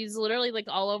 She's literally like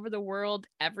all over the world,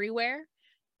 everywhere.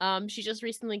 She just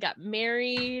recently got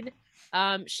married.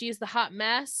 She's the hot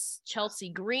mess, Chelsea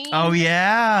Green. Oh,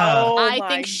 yeah. Oh, I my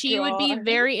think she would be God.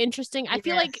 very interesting. I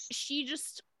feel like Yes. she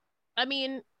just, I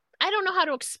mean, I don't know how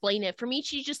to explain it. For me,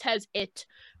 she just has it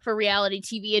for reality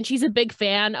TV, and she's a big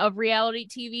fan of reality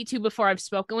TV too. Before I've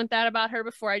spoken with that about her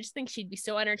before, I just think she'd be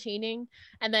so entertaining.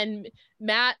 And then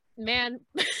Matt, man,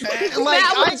 Like, Matt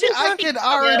I, was just I like- could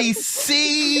already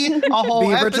see a whole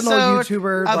The original episode.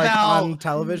 YouTuber like about- on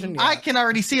television. Yeah. I can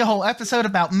already see a whole episode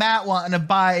about Matt wanting to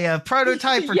buy a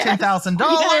prototype for Yes.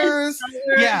 $10,000.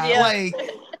 Yeah, Yeah. like,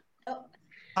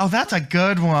 oh, that's a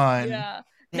good one. yeah.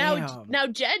 Damn. Now,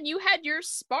 Jen, you had your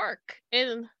spark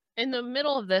in the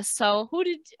middle of this. So who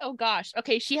did? Oh gosh.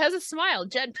 Okay, she has a smile.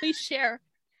 Jen, please share.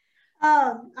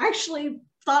 I actually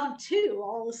thought of two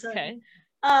all of a sudden. Okay.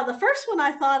 The first one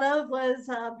I thought of was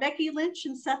Becky Lynch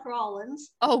and Seth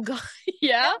Rollins. Oh god.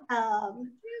 Yeah.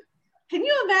 Can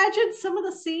you imagine some of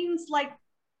the scenes like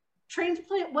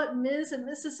transplant what Ms. and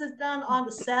Mrs. has done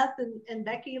onto Seth and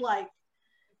Becky? Like,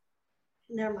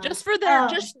 never mind. Just for their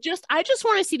just I just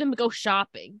want to see them go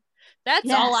shopping.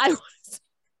 That's all I Yes. want.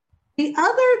 The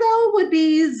other though would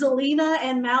be Zelina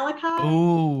and Malachi.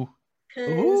 Ooh. Because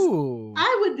Ooh.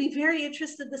 I would be very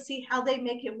interested to see how they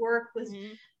make it work with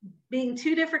being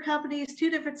two different companies, two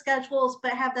different schedules,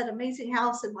 but have that amazing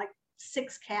house and like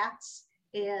 6 cats.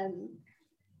 And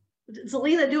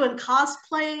Zelina doing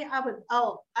cosplay.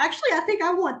 Actually, I think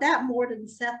I want that more than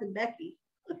Seth and Becky.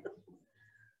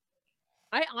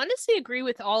 I honestly agree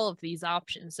with all of these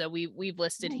options that we've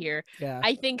listed here. Yeah.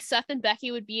 I think Seth and Becky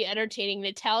would be entertaining.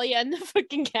 Natalia and the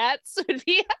fucking cats would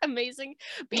be amazing.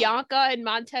 Bianca and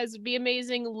Montez would be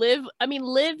amazing.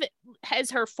 Liv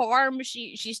has her farm.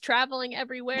 She's traveling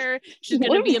everywhere. She's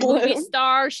gonna be a movie Liv.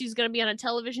 star. She's gonna be on a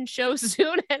television show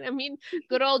soon. And I mean,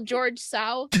 good old George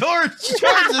South. George is...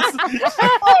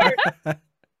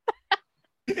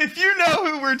 If you know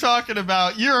who we're talking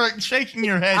about, you're shaking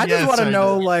your head. I just yes want to right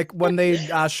know, now. like, when they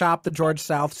shop the George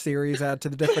South series to the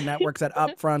different networks at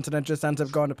Upfront, and it just ends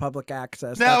up going to public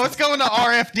access. No, That's- it's going to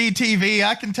RFD TV.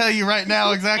 I can tell you right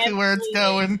now exactly where it's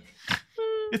going.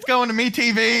 It's going to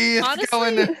MeTV. It's Honestly,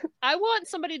 going to. I want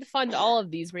somebody to fund all of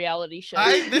these reality shows.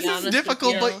 to This be is honest with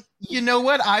difficult, you. but you know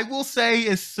what? I will say,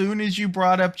 as soon as you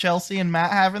brought up Chelsea and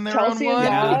Matt having their Chelsea own and one,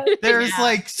 Yeah. Matt. there's Yeah.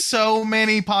 like so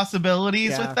many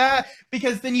possibilities Yeah. with that,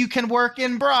 because then you can work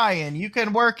in Brian, you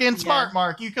can work in Yeah. Smart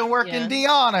Mark, you can work Yeah. in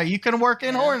Deanna, you can work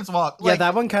in Yeah. Hornswalk. yeah, Like,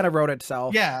 that one kind of wrote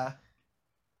itself. yeah.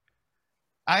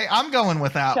 I'm going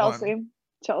with that one.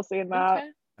 Chelsea and Matt. Okay.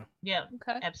 Yeah,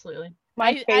 Okay. absolutely.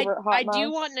 My favorite hot I do mess.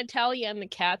 want Natalia and the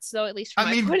cats, though, at least from I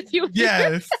my mean, point of view.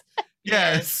 yes.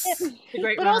 Yes. The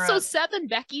great But also runner-up. Seth and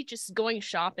Becky just going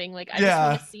shopping. Like I Yeah. just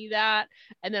want to see that.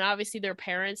 And then obviously their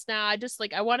parents now.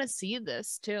 I want to see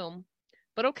this too.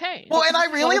 But okay. Well, and I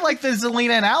really like the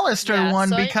Zelina and Alistair Yeah, one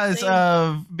so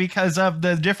because of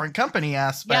the different company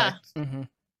aspect. Mm-hmm.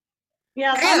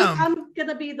 Yes, Damn. I'm going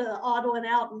to be the odd one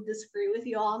out and disagree with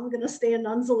you all. I'm going to stand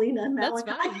on Zelina and That's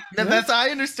Malachi. fine. No, that's I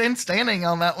understand standing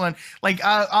on that one. Like,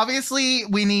 obviously,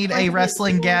 we need a Like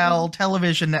wrestling this gal one.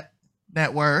 television If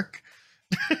network.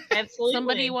 Absolutely.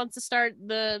 somebody wants to start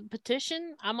the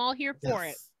petition, I'm all here for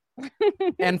Yes.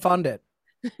 And fund it.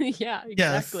 it. Yeah,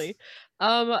 exactly.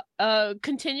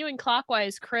 Continuing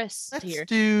clockwise, Chris Let's here.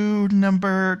 do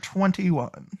number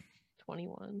 21.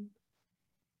 21.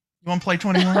 You want to play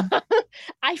 21?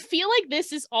 I feel like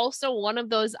this is also one of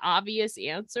those obvious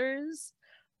answers,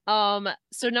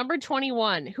 So number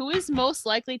 21, who is most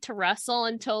likely to wrestle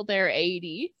until they're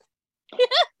 80?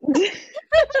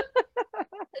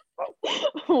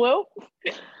 Well,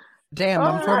 Damn,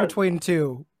 I'm torn Alright. between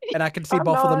two, and I can see I'm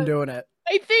both of them not- doing it.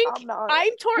 I think I'm not.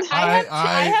 I'm torn.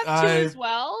 I have two as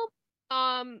well.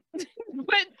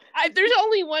 But there's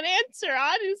only one answer,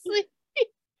 honestly.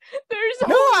 There's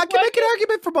No, only I can one- make an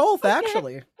argument for both, Okay.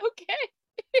 actually. Okay.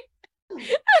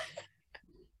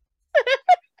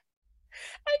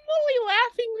 I'm only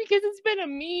laughing because it's been a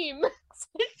meme.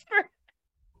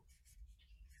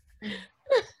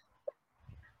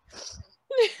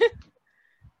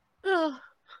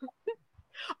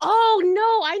 Oh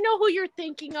no, I know who you're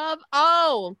thinking of.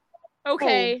 Oh,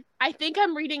 okay. I think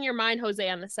I'm reading your mind, Jose,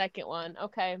 on the second one.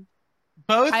 Okay.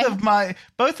 Both of my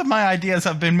ideas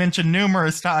have been mentioned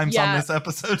numerous times on this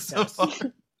episode so Yes. far.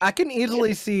 I can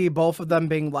easily see both of them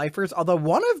being lifers, although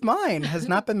one of mine has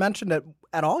not been mentioned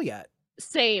at all yet.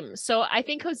 Same. So I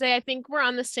think, Jose, I think we're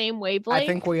on the same wavelength. I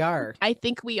think we are. I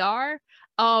think we are.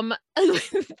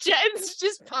 Jen's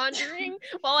just pondering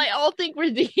while I all think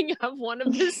we're thinking of one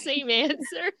of the same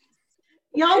answer.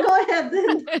 Y'all go ahead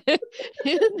then.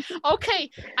 Okay,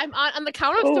 I'm on the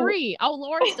count of three. Oh,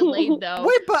 Laura's delayed though.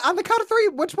 Wait, but on the count of three,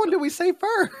 which one do we say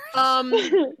first?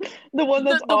 the one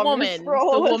that's the obvious woman, for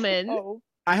all the of us. woman. Oh.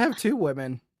 I have two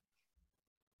women.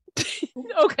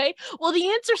 Okay, well the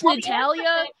answer's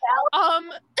Natalia.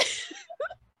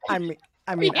 I mean,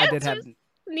 The I did have.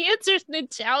 The answer is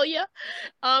Natalia,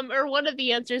 or one of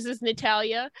the answers is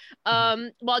Natalia.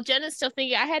 While Jen is still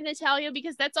thinking, I had Natalia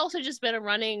because that's also just been a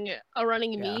running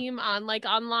meme on like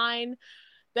online.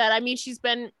 That I mean, she's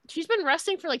been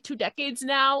wrestling for like 2 decades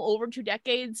now, over 2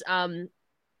 decades.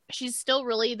 She's still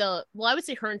really I would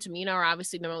say her and Tamina are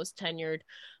obviously the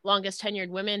longest tenured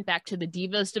women back to the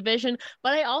Divas division.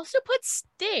 But I also put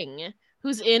Sting,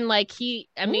 who's in like he's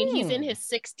in his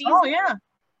 60s. Oh yeah.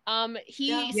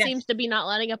 He seems to be not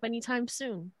letting up anytime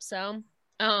soon. So,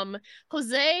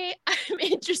 Jose, I'm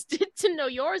interested to know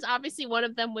yours. Obviously, one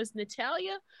of them was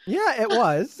Natalia. Yeah, it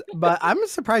was, but I'm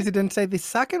surprised you didn't say the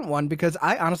second one because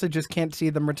I honestly just can't see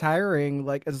them retiring.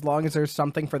 Like, as long as there's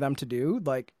something for them to do,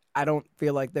 like, I don't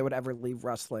feel like they would ever leave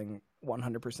wrestling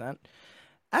 100%.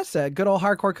 That's a good old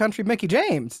hardcore country Mickey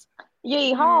James.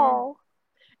 Yeehaw.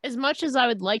 As much as I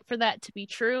would like for that to be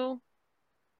true,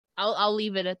 I'll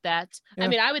leave it at that. Yeah. I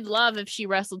mean, I would love if she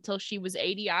wrestled till she was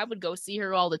 80. I would go see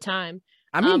her all the time.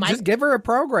 I mean, just give her a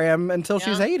program until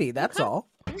she's Yeah. 80. That's Okay. all.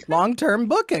 Long-term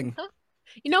booking.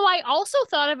 You know, I also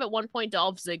thought of at one point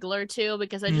Dolph Ziggler too,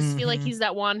 because I just feel like Mhm. he's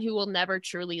that one who will never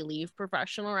truly leave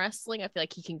professional wrestling. I feel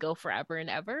like he can go forever and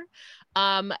ever.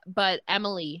 But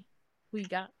Emily, who you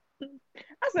got?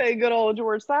 I say good old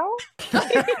George South. Yes,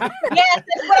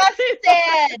 that's what I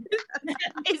said.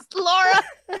 It's Laura.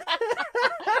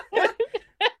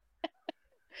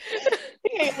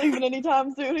 He ain't leaving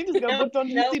anytime soon. He just got booked on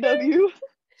Nope. GCW.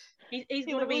 He's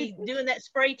going to be doing that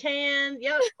spray tan.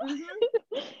 Yep.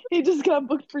 He just got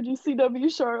booked for GCW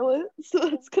Charlotte, so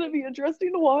that's gonna be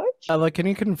interesting to watch. Look, can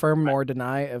you confirm or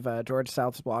deny if George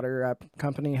South's water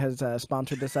company has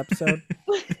sponsored this episode?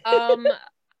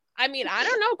 I mean, I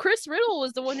don't know. Chris Riddle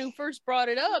was the one who first brought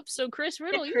it up. So Chris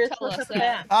Riddle, you Chris, tell what's us up with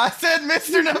that. I said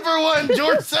Mr. Number One,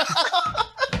 George South.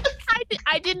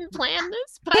 I didn't plan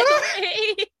this, by the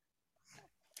way.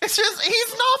 It's just he's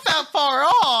not that far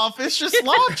off. It's just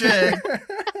logic.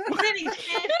 He's in his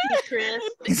 50s, Chris.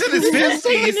 He's in his This is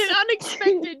taking 50s. an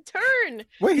unexpected turn.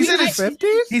 Wait, he's in his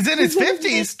 50s? He's in his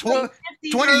 50s.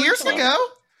 20 years ago.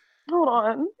 Hold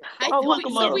on. I I'll thought look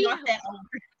him so up. we- Not that old.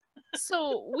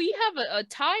 So we have a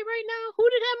tie right now. Who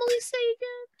did Emily say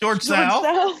again? George George South.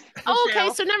 South. Oh, okay.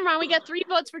 South. So never mind. We got 3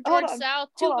 votes for Hold George on, South,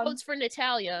 2 hold on. votes for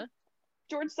Natalia.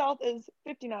 George South is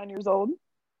 59 years old.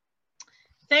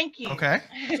 Thank you. Okay.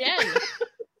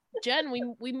 Jen,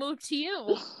 we moved to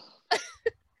you.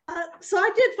 So I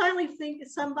did finally think of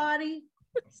somebody.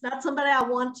 It's not somebody I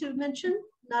want to mention,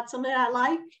 not somebody I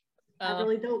like. I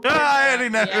really don't. I already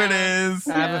know who it Yeah. is.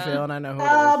 I have a feeling I know who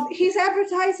it is. He's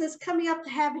advertised as coming up to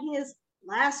having his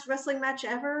last wrestling match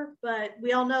ever, but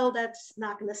we all know that's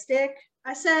not going to stick.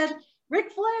 I said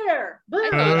Ric Flair.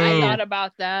 Boom. I Oh. thought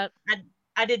about that.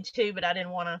 I did too, but I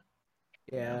didn't want to.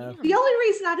 Yeah. The only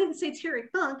reason I didn't say Terry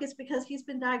Funk is because he's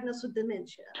been diagnosed with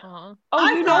dementia. Uh-huh. Oh,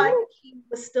 I you thought know? he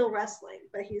was still wrestling,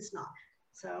 but he's not.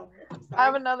 So I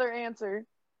have another answer.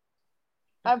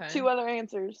 I have Okay. 2 other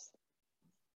answers.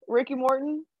 Ricky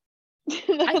Morton.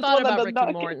 I thought about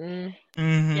Ricky Morton.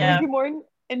 Mhm. Yeah. Ricky Morton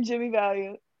and Jimmy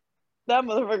Valiant. That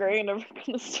motherfucker ain't never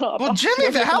gonna stop. Well,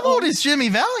 how old is Jimmy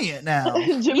Valiant now?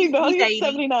 Jimmy He's Valiant? 80.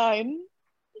 79.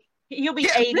 He'll be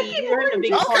Yeah, 80. Ricky We're in a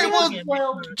big Morton Okay, party well, again.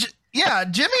 well, Yeah,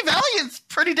 Jimmy Valiant's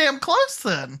pretty damn close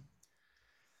then.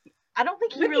 I don't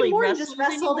think he Ricky really Morton wrestles just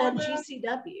wrestled anymore, in though.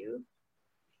 GCW.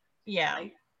 Yeah.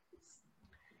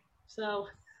 So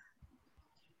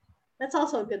that's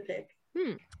also a good pick.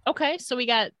 Okay, so we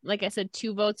got, like I said,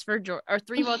 2 votes for George, or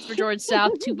 3 votes for George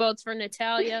South, 2 votes for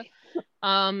Natalia.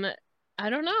 I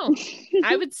don't know.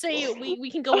 I would say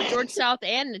we can go with George South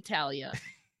and Natalia.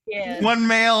 Yeah. One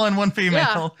male and one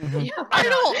female. Mhm. Yeah, I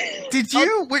don't. Did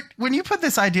you when you put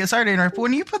this idea? Sorry to interrupt.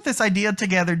 When you put this idea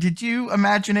together, did you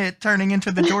imagine it turning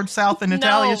into the George South and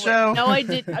Natalia show? No, I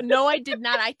did. No, I did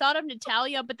not. I thought of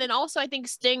Natalia, but then also I think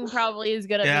Sting probably is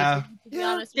gonna. Yeah. To be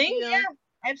honest with Sting, you. yeah,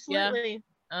 absolutely.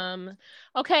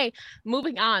 Okay,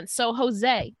 moving on. So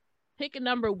Jose, pick a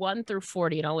number 1 through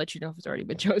 40, and I'll let you know if it's already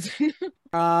been chosen.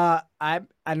 I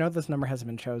know this number hasn't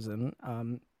been chosen.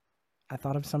 I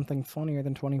thought of something funnier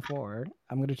than 24.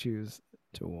 I'm gonna choose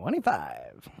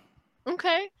 25.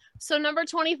 Okay, so number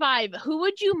 25. Who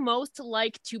would you most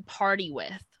like to party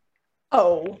with?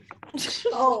 Oh,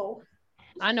 Oh,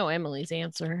 I know Emily's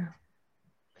answer.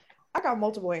 I got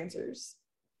multiple answers.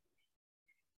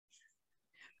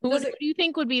 Who Does do you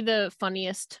think would be the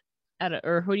funniest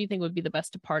or who do you think would be the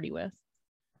best to party with?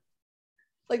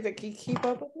 Like that can keep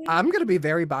up with me. I'm gonna be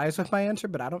very biased with my answer,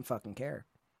 but I don't fucking care.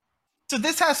 So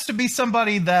this has to be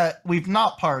somebody that we've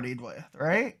not partied with,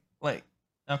 right? Like,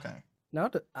 okay. No,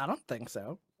 I don't think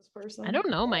so. This person. I don't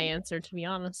know my answer, to be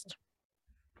honest.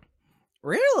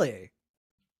 Really?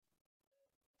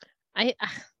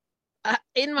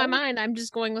 In my mind, I'm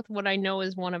just going with what I know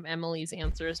is one of Emily's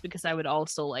answers because I would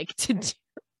also like to do.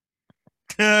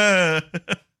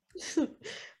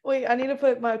 Wait, I need to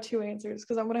put my 2 answers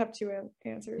because I'm gonna have 2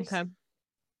 answers. Okay.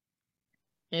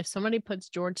 If somebody puts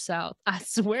George South, I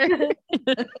swear.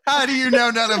 How do you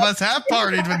know none of us have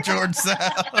partied with George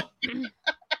South?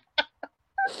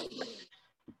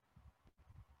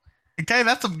 Okay,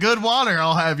 that's some good water,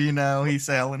 I'll have you know. He's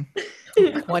selling.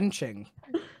 Quenching.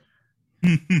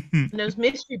 And those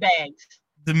mystery bags.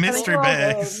 The mystery we're all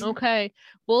bags. Okay.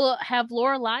 We'll have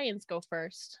Laura Lyons go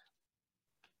first.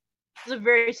 It's a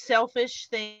very selfish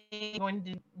thing I'm going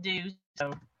to do.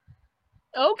 So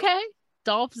Okay.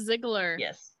 Dolph Ziggler.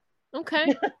 yes.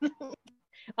 Okay.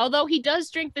 Although he does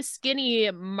drink the skinny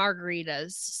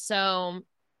margaritas. So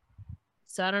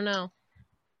I don't know.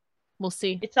 We'll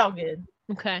see. It's all good.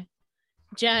 Okay.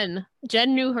 Jen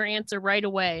knew her answer right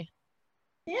away.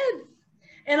 did.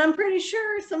 And I'm pretty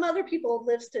sure some other people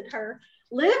listed her.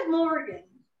 Liv Morgan.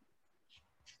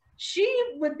 She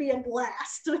would be a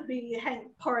blast to be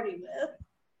party with.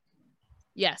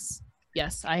 Yes.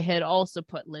 I had also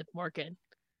put Liv Morgan.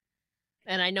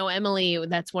 And I know Emily,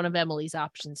 that's one of Emily's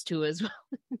options too as well.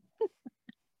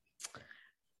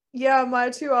 Yeah, my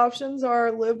 2 options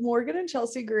are Liv Morgan and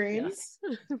Chelsea Green. Yes.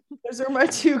 Those are my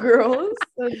 2 girls.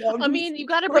 I mean, you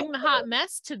got to bring the hot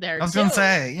mess to there. I was going too. to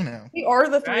say, you know. we are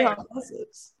the 3 Right. hot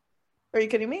messes. Are you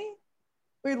kidding me?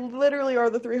 We literally are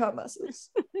the 3 hot messes.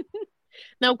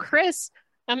 Now, Chris,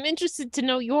 I'm interested to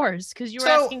know yours because you were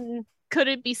So- asking, could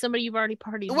it be somebody you've already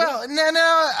partied with? Well, no,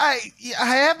 I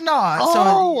have not.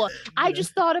 Oh, so, I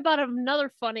just thought about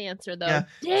another fun answer though. Yeah.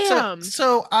 Damn.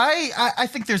 So I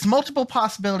think there's multiple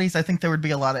possibilities. I think there would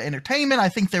be a lot of entertainment. I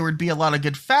think there would be a lot of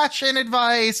good fashion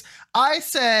advice. I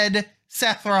said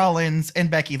Seth Rollins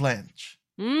and Becky Lynch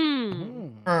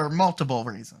for multiple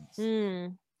reasons.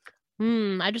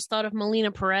 I just thought of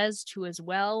Melina Perez too as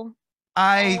well.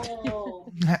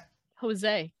 Oh.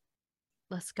 Jose,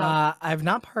 let's go. I've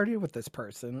not partied with this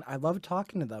person. I love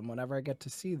talking to them whenever I get to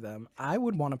see them. I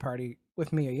would want to party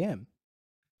with Mia Yim.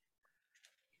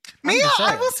 Mia, just I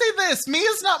saying. will say this.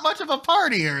 Mia's not much of a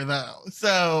partier though.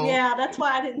 So Yeah, that's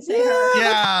why I didn't say her.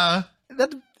 yeah.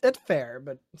 That's fair,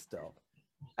 but still,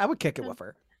 I would kick it with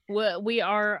her. We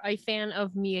are a fan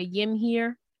of Mia Yim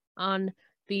here on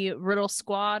the Riddle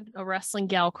Squad, a Wrestling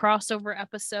Gal crossover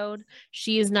episode.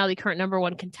 She is now the current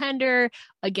 #1 contender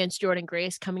against Jordan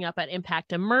Grace coming up at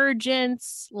Impact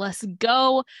Emergence. Let's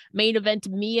go. Main event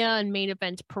Mia and main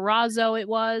event Purrazzo it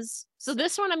was. So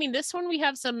this one we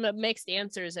have some mixed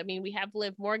answers. I mean, we have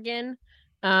Liv Morgan.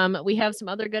 We have some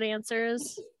other good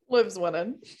answers. Liv's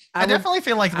winning. I definitely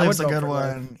feel like I would Liv's a vote good for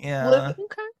Liv. one. Yeah. Liv,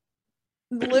 Okay.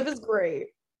 Liv is great.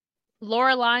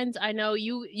 Laura Lyons, I know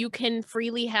you can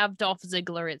freely have Dolph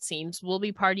Ziggler, it seems. We'll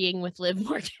be partying with Liv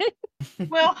Morgan.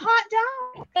 Well,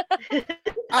 hot dog.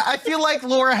 I feel like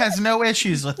Laura has no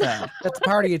issues with that. That's a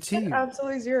party of 2.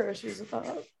 Absolutely 0 issues with that.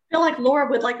 I feel like Laura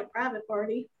would like a private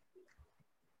party.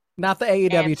 Not the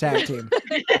AEW tag team.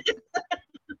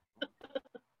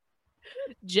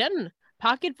 Jen,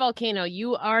 Pocket Volcano,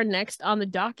 you are next on the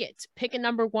docket. Pick a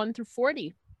number 1 through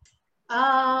 40.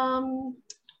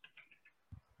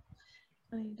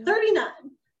 39.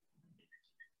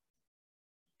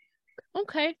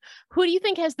 Okay. Who do you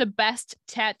think has the best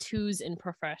tattoos in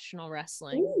professional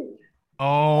wrestling? Ooh.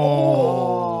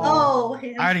 Oh. Oh,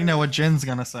 I already know what Jen's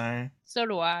gonna say. So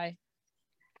do I.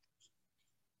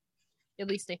 At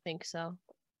least I think so.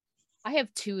 I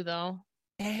have 2 though.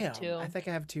 Damn. Two. I think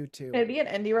I have 2 too. Can it be an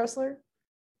indie wrestler?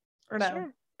 Or no?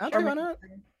 Sure. Okay, why not?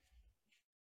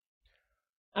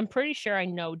 I'm pretty sure I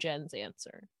know Jen's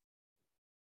answer.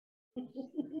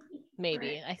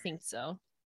 Maybe. I think so.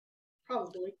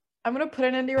 Probably. I'm gonna put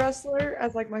an indie wrestler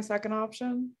as like my second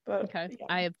option, but Okay. yeah.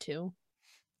 I have 2.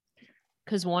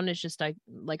 Because one is just like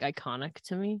iconic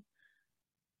to me.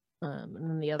 And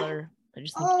then the other, I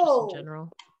just think just in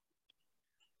general.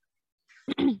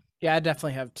 Yeah, I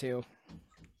definitely have 2.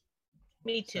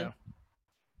 Me too.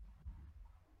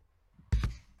 So.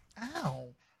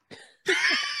 Ow.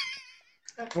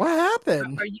 What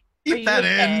happened? Are you Keep that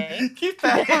okay? in. Keep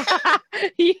that in.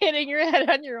 You hitting your head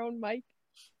on your own mic.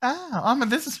 Ow.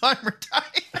 This is why I'm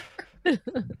retired.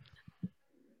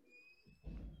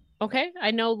 Okay, I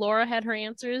know Laura had her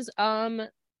answers. I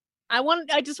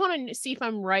just want to see if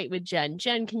I'm right with Jen.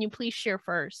 Jen, can you please share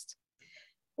first?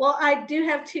 Well, I do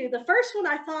have 2. The first one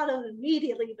I thought of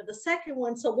immediately, but the second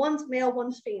one, so one's male,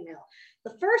 one's female.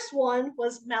 The first one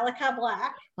was Malachi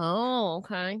Black, Oh,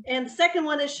 okay. and the second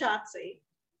one is Shotzi.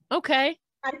 Okay.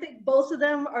 I think both of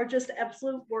them are just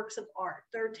absolute works of art.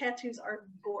 Their tattoos are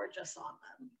gorgeous on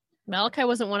them. Malachi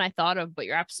wasn't one I thought of, but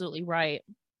you're absolutely right.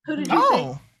 Who did you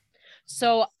think?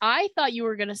 So I thought you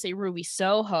were going to say Ruby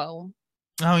Soho.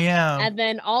 Oh yeah. And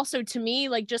then also to me,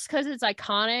 like, just because it's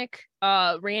iconic,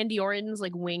 Randy Orton's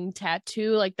like wing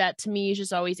tattoo, like that to me is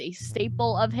just always a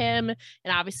staple of him. And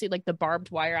obviously like the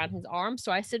barbed wire on his arm.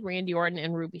 So I said Randy Orton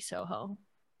and Ruby Soho.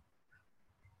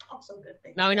 Also good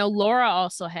things. Now I know Laura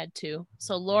also had 2.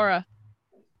 So Laura,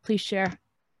 please share.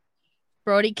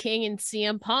 Brody King and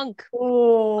CM Punk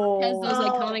Oh, has those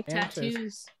iconic answers.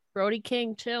 tattoos. Brody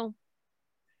King too.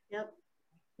 Yep.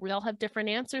 We all have different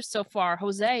answers so far.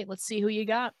 Jose, let's see who you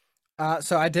got.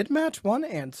 So I did match one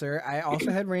answer. I also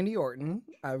had Randy Orton.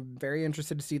 I'm very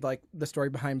interested to see like the story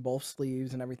behind both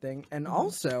sleeves and everything. And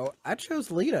also, I chose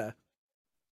Lita.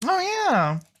 Oh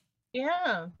yeah.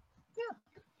 Yeah.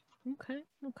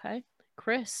 Okay.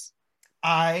 Chris.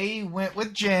 I went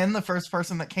with Jen, the first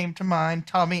person that came to mind.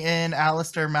 Tommy N,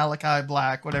 Alistair, Malachi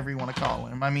Black, whatever you want to call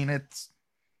him. I mean, it's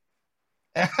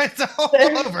all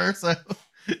over. So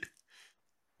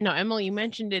No, Emily, you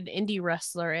mentioned an indie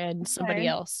wrestler and somebody Okay.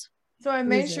 else. so my Who is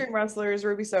mainstream wrestler is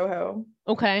Ruby Soho,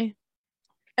 Okay.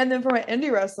 and then for my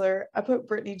indie wrestler, I put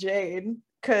Brittany Jade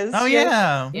because oh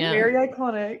yeah. Yeah. very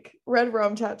iconic red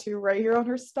rum tattoo right here on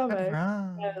her stomach.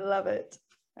 Right. I love it.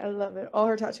 I love it. All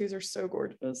her tattoos are so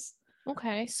gorgeous.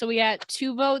 Okay. So we got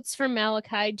 2 votes for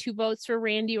Malachi, 2 votes for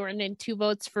Randy Orton, and 2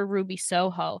 votes for Ruby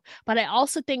Soho. But I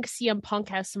also think CM Punk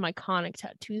has some iconic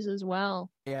tattoos as well.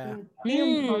 Yeah.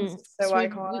 CM Punk's so So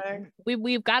iconic.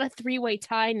 we've got a 3-way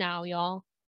tie now, y'all.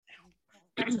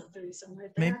 That's a threesome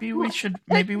right there.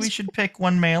 Maybe we should pick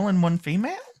one male and one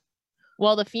female.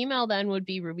 Well, the female then would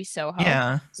be Ruby Soho.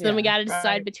 Yeah. So then we Yeah. got to decide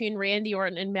Right. between Randy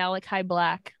Orton and Malachi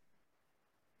Black.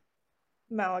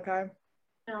 Malachi.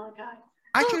 Malachi.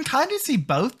 I can kind of see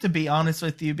both, to be honest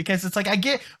with you, because it's like I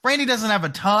get Randy doesn't have a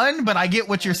ton, but I get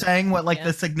what you're saying, what like Yeah.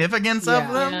 the significance Yeah.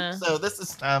 of them. Yeah. So this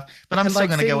is tough, but I'm And still like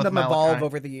gonna seeing go with them Malachi. evolve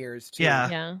over the years too. Yeah.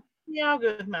 Yeah. Yeah, I'll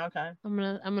go with Malachi. I'm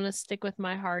gonna stick with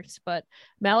my heart, but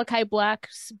Malachi Black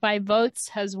by votes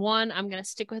has won. I'm gonna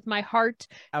stick with my heart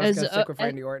I was As gonna a- stick with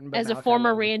Randy Orton, but as a Malachi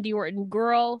former won. Randy Orton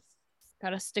girl.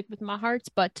 Gotta stick with my heart,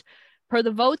 but per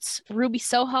the votes, Ruby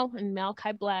Soho and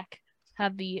Malachi Black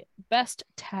have the best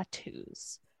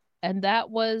tattoos, and that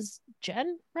was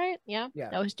Jen, right? Yeah, Yeah.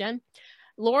 that was Jen.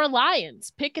 Laura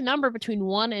Lyons, pick a number between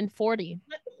 1 and 40.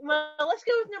 Well, let's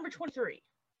go with number 23.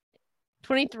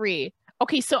 23.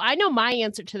 Okay, so I know my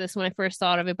answer to this when I first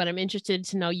thought of it, but I'm interested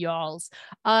to know y'all's.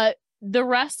 The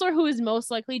wrestler who is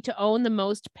most likely to own the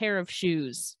most pair of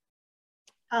shoes.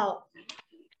 Oh,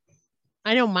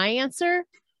 I know my answer.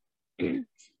 Do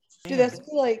this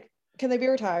be like, can they be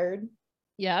retired?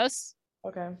 Yes.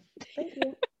 Okay. Thank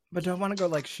you. But do I want to go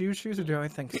like shoes, or do I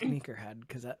think sneakerhead?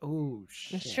 Because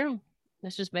shit. That's true.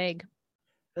 That's just vague.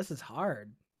 This is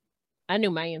hard. I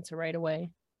knew my answer right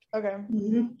away. Okay.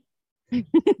 mhm. Me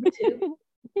too.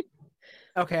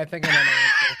 Okay, I think I know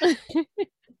my answer.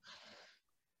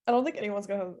 I don't think anyone's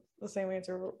gonna have the same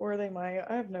answer, or they might.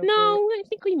 I have no No, clue. I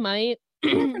think we might.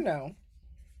 You never know.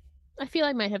 I feel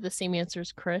I might have the same answer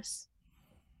as Chris.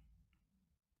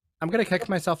 I'm gonna kick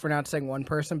myself for not saying one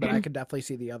person, but I could definitely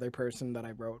see the other person that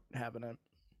I wrote having it.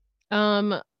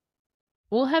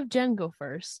 We'll have Jen go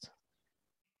first.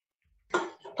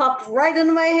 Popped right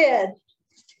into my head.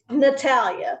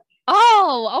 Natalia.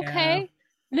 Oh, okay.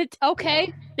 Okay.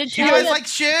 You Natalia, guys like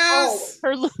shoes?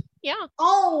 Always. yeah,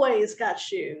 Always got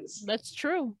shoes. that's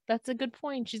true. That's a good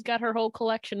point. She's got her whole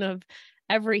collection of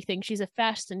everything. She's a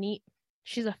fashionista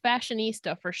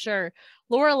for sure.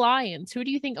 Laura Lyons, who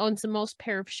do you think owns the most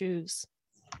pair of shoes?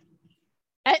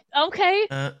 Okay.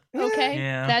 Okay.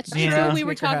 Yeah. That's true. Yeah. We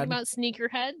were talking Sneakerhead. about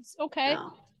sneakerheads. Okay.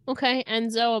 No. Okay.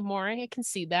 Enzo Amore. I can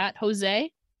see that.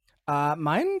 Jose.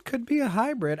 Mine could be a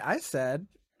hybrid. I said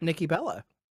Nikki Bella.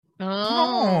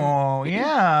 Oh. Oh,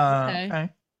 yeah. Okay. Okay.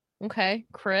 Okay.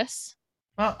 Chris.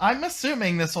 Well, I'm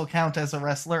assuming this will count as a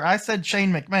wrestler. I said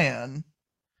Shane McMahon.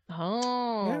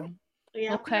 Oh.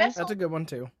 Yeah. Okay. That's a good one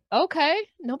too. Okay.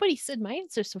 Nobody said my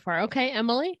answer so far. Okay,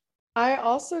 Emily. I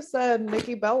also said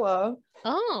Nikki Bella.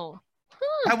 Oh.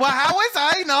 Well, how was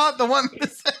I not the one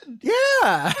that said?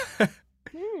 Yeah.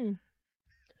 Hmm.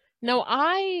 No,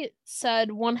 I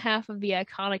said one half of the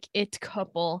iconic It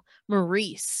couple,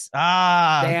 Maurice.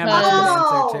 Ah, Damn, that's a good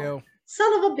Oh. answer too.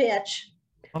 Son of a bitch.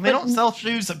 well, they don't sell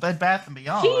shoes at Bed Bath and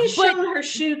Beyond. She's shown her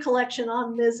shoe collection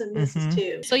on Ms. and Mrs. Mhm.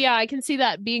 too. So yeah, I can see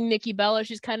that being Nikki Bella.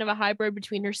 She's kind of a hybrid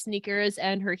between her sneakers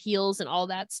and her heels and all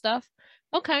that stuff.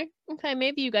 Okay.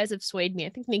 Maybe you guys have swayed me. I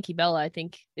think Nikki Bella,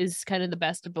 is kind of the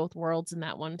best of both worlds in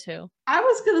that one too. I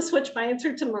was gonna switch my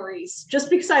answer to Maurice just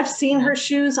because I've seen her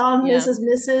shoes on Yeah. Mrs.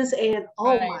 Mrs. and oh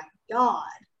Right. my god.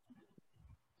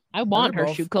 I want They're her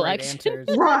both shoe great collection.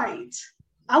 answers. Right.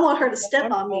 I want her to step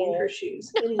on me in her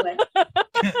shoes. Anyway.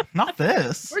 Not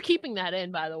this. We're keeping that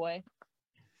in, by the way.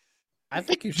 I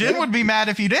think you Jen should. would be mad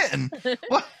if you didn't.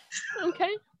 What? Okay.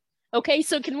 Okay,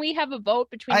 so can we have a vote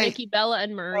between I- Nikki Bella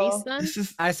and Maurice Oh. then? This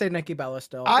is. I say Nikki Bella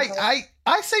still. I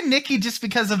say Nikki just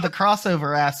because of the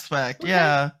crossover aspect. Okay.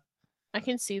 Yeah. I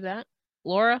can see that.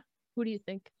 Laura, who do you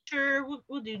think? Sure,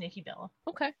 we'll do Nikki Bella.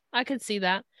 Okay, I could see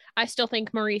that. I still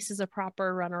think Maurice is a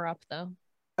proper runner-up, though.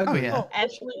 Agreed. yeah. Oh,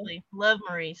 absolutely. Love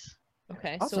Maurice.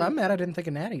 Okay, Also, so I'm mad I didn't think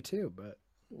of Natty too, but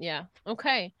yeah.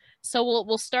 Okay, so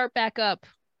we'll start back up.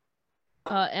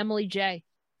 Emily J.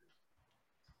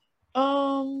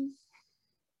 Oh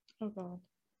god.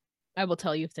 I will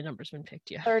tell you if the number's been picked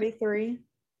yet. 33.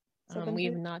 We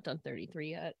have not done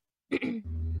 33 yet.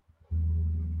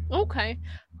 Okay,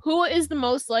 who is the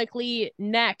most likely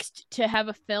next to have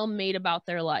a film made about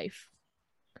their life?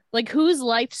 Like, whose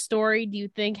life story do you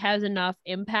think has enough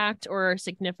impact or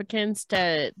significance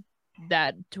to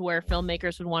where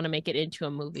filmmakers would want to make it into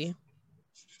a movie?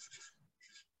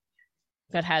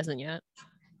 That hasn't yet.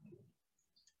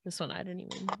 This one I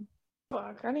didn't even.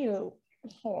 Fuck, I need to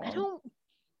hold on.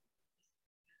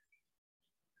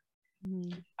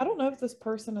 I don't know if this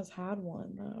person has had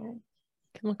one though.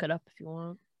 Can look it up if you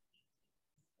want.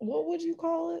 What would you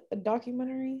call it? A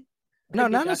documentary? no, Could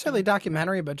be not necessarily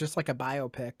documentary, but just like a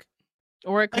biopic.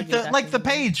 Or it could Like be the definitely-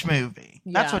 Page movie.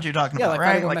 That's Yeah. what you're talking Yeah, about, like right?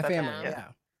 Fighting with Like my that- family. yeah.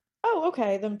 Yeah. Oh,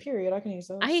 okay. Then period. I can use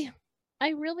those. I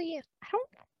don't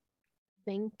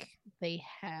think they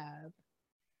have.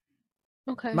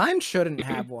 Okay. Mine shouldn't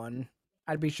have one.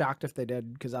 I'd be shocked if they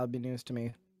did because that would be news to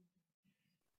me.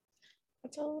 I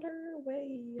told her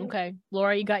away. Okay,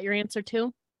 Laura, you got your answer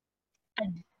too?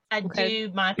 I Okay.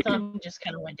 do. My thumb just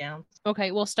kind of went down.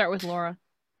 Okay, we'll start with Laura.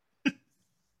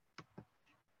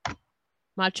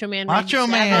 Macho Man. Macho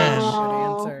Randy Man. Savage. Good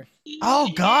Oh. answer. Oh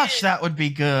gosh, that would be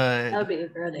That would good. be a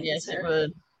good answer. Yes, it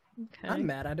would. Okay. I'm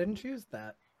mad I didn't choose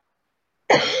that.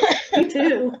 Me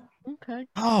too. Okay.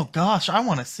 Oh gosh, I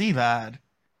want to see that.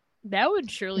 That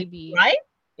would surely be Right?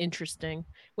 interesting.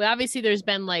 Well, obviously there's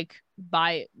been like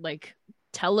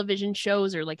television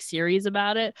shows or like series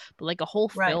about it, but like a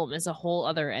whole Right. film is a whole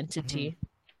other entity.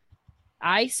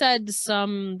 I said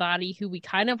somebody who we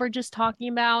kind of were just talking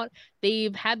about.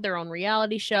 They've had their own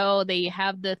reality show. They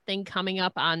have the thing coming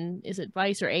up on, is it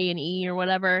Vice or A&E or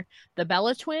whatever? The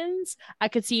Bella Twins. I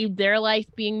could see their life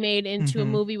being made into a Mhm.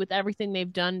 movie with everything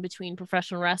they've done between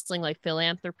professional wrestling, like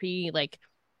philanthropy, like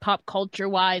pop culture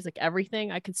wise, like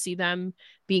everything. I could see them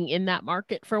being in that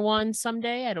market for one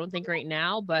someday. I don't think right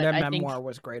now, but Their I think memoir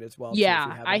was great as well. Yeah, too,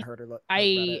 if you haven't heard or read I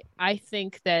it. I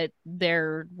think that they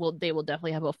will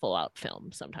definitely have a full out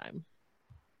film sometime.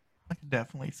 I could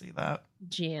definitely see that.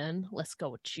 Jan, let's go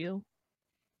with you.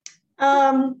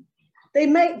 They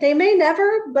may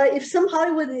never, but if some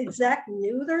Hollywood exec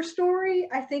knew their story,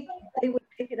 I think they would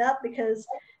pick it up because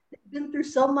they've been through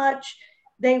so much.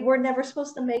 They were never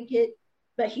supposed to make it,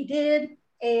 but he did.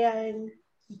 And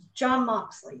John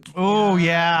Moxley, Oh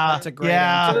yeah, That's a great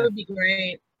yeah. That answer. would be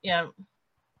great. Yeah.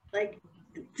 like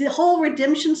the whole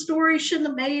redemption story shouldn't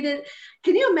have made it.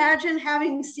 Can you imagine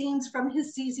having scenes from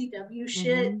his CZW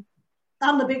shit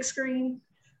on the big screen?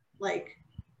 Like,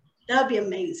 that'd be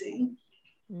amazing.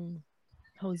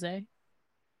 Jose.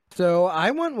 So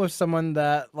I went with someone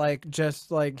that like just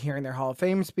like hearing their Hall of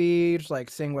Fame speech, like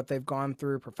seeing what they've gone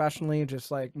through professionally, just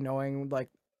like knowing like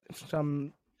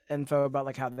some info about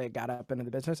like how they got up into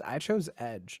the business. I chose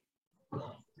Edge.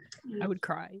 I would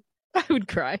cry. I would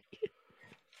cry.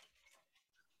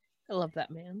 I love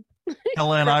that man.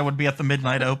 Ella and I would be at the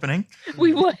midnight opening.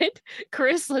 We would.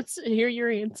 Chris, let's hear your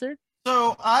answer.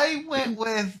 So I went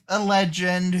with a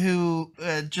legend who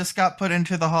just got put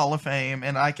into the Hall of Fame,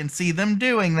 and I can see them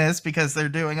doing this because they're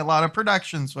doing a lot of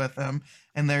productions with him,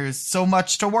 and there's so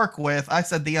much to work with. I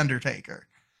said The Undertaker.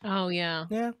 Oh, yeah.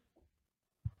 Yeah.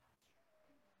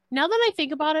 Now that I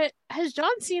think about it, has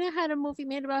John Cena had a movie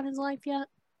made about his life yet?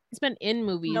 He's been in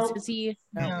movies. Nope. Is he?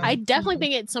 No. I definitely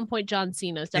think at some point John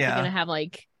Cena is definitely Yeah. going to have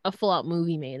like a full out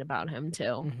movie made about him too.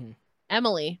 Mhm.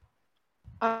 Emily.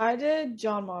 I did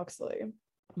John Moxley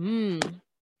Mm.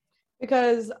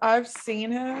 because I've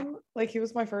seen him. Like he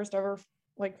was my first ever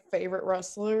like favorite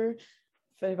wrestler.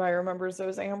 If anybody remembers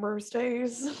those Ambrose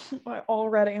days, my all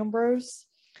red Ambrose.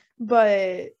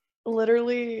 But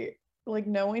literally, like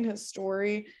knowing his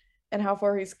story and how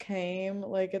far he's came,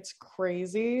 like it's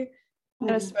crazy. And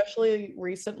Mhm. especially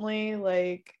recently,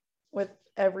 like with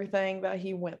everything that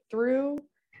he went through,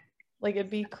 like it'd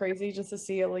be crazy just to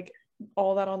see it like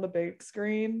all that on the big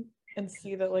screen and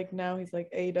see that like now he's like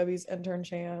AEW's intern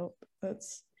champ.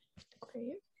 That's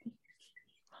great.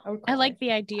 would I cry. like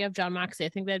the idea of John Moxley. I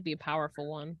think that'd be a powerful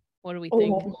one. What do we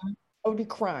think? Oh, I would be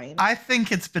crying. I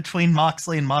think it's between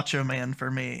Moxley and Macho Man for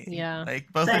me. Yeah.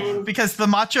 Like both Same. because the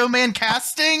Macho Man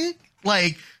casting,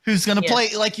 like who's gonna Yes.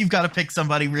 play, like you've got to pick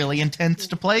somebody really intense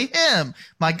to play him.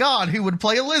 My God, who would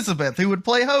play Elizabeth? Who would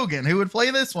play Hogan? Who would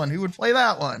play this one? Who would play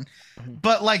that one? Mhm.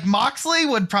 But like Moxley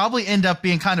would probably end up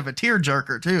being kind of a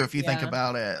tearjerker too, if you think Yeah.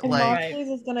 about it. And Like Moxley's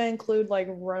is gonna include like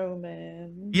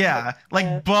Roman. yeah, like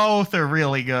Yeah. both are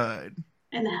really good.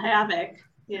 And Havoc.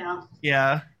 Yeah.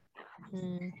 Yeah.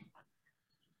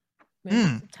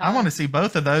 Mm. I want to see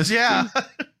both of those. Yeah.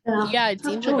 Yeah, it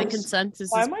seems like the Choice. consensus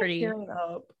Why is am I pretty. tearing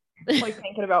up? Like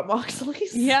thinking about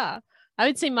Moxley's. Yeah, I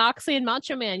would say Moxley and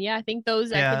Macho Man. Yeah, I think those.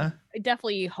 Yeah. I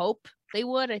definitely hope they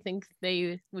would. I think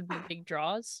they would be big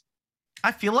draws.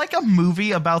 I feel like a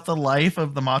movie about the life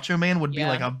of the Macho Man would be Yeah.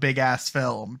 like a big ass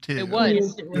film too. It would.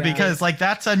 Yes, it would. Because like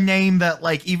that's a name that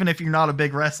like even if you're not a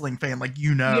big wrestling fan, like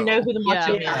you know. You know who the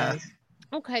Macho Yeah. Man is.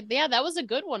 Okay, yeah, that was a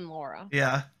good one, Laura.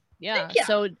 Yeah. Yeah. Yeah.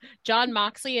 So John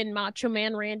Moxley and Macho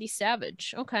Man Randy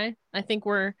Savage. Okay, I think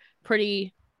we're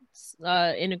pretty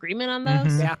in agreement on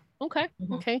those. Mhm. Yeah. Okay.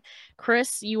 Mhm. Okay.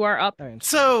 Chris, you are up.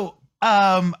 So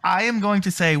I am going to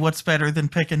say what's better than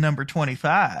picking number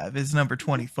 25 is number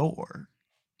 24.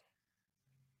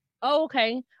 Oh,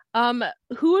 okay.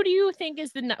 Who do you think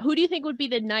would be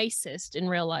the nicest in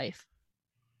real life?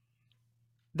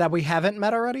 That we haven't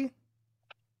met already?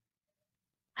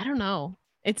 I don't know.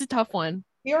 It's a tough one.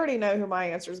 You already know who my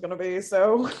answer is gonna be,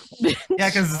 so Yeah,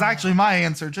 because it's actually my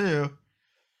answer too.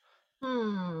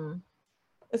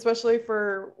 especially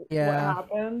for what Yeah.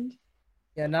 happened.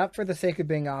 Yeah, not for the sake of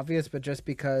being obvious, but just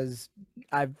because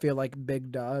I feel like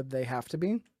big duh, they have to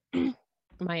be.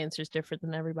 My answer is different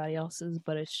than everybody else's,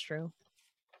 but it's true.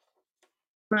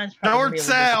 Mine's probably North really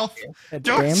South. good, too. It's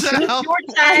George damn South. North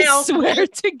I South. swear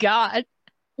to God.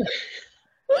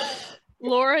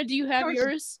 Laura, do you have George-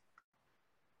 yours?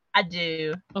 I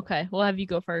do. Okay, we'll have you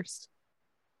go first.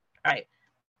 All right.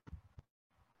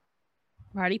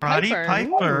 Roddy Roddy Piper.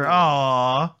 Piper.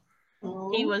 Aw.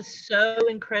 He was so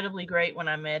incredibly great when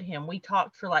I met him. We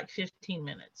talked for like 15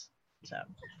 minutes. So,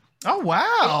 Oh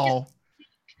wow.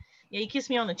 yeah, he kissed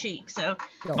me on the cheek. So,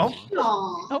 Oh.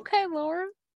 Aw. Okay, Laura.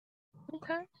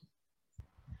 Okay.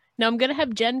 Now I'm gonna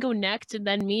have Jen go next and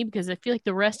then me because I feel like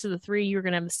the rest of the three you're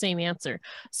gonna have the same answer.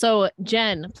 So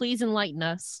Jen, please enlighten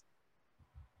us.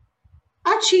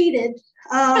 I cheated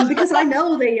because I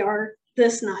know they are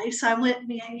this nice. I went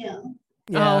Mia Yim.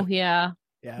 Yeah. Oh yeah.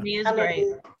 Yeah. he is I great.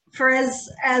 mean, for as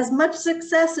much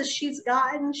success as she's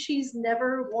gotten, she's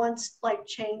never once like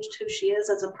changed who she is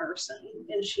as a person,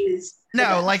 and she's the No,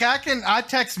 best. like I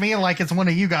text Mia like it's one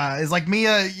of you guys. Like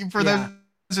Mia, for Yeah.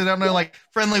 those who don't know, like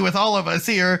friendly with all of us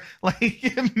here. Like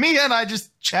Mia and I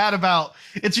just chat about.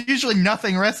 It's usually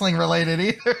nothing wrestling related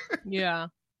either. Yeah.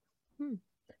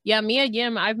 Yeah, Mia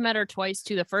Yim, I've met her twice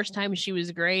too. The first time she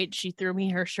was great. She threw me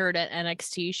her shirt at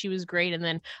NXT. She was great. And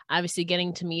then obviously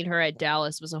getting to meet her at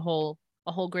Dallas was a whole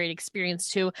great experience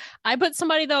too. I put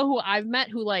somebody though who I've met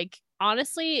who like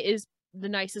honestly is the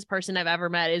nicest person I've ever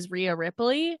met is Rhea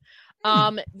Ripley.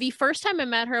 The first time I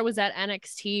met her was at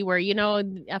NXT where, you know,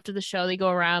 after the show they go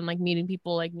around like meeting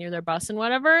people like near their bus and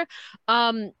whatever.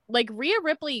 like Rhea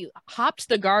Ripley hopped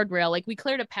the guardrail. Like we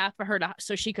cleared a path for her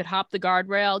so she could hop the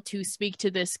guardrail to speak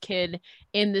to this kid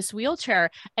in this wheelchair.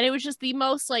 And it was just the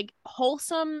most like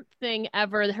wholesome thing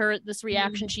ever. This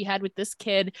reaction she had with this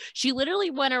kid. She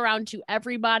literally went around to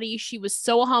everybody. She was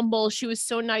so humble. She was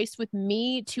so nice with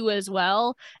me too as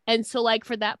well. And so like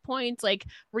for that point, like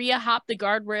Rhea hopped the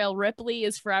guardrail. Ripley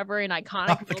is forever an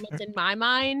iconic moment in my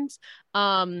mind.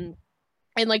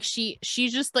 And like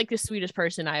she's just like the sweetest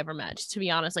person I ever met, to be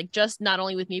honest, like just not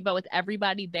only with me but with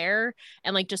everybody there,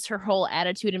 and like just her whole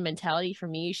attitude and mentality. For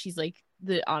me, she's like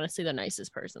honestly the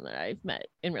nicest person that I've met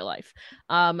in real life.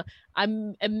 I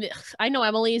know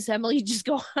Emily, just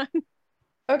go on.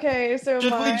 Okay, so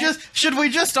should we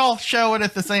just all show it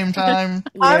at the same time?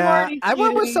 Yeah, I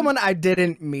went with someone I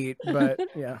didn't meet, but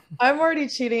yeah. I'm already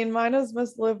cheating. Mine is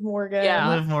Miss Liv Morgan. Yeah.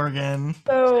 Liv Morgan.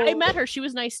 So I met her. She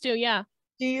was nice too. Yeah.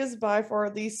 She is by far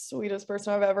the sweetest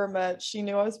person I've ever met. She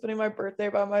knew I was spending my birthday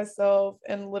by myself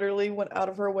and literally went out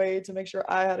of her way to make sure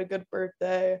I had a good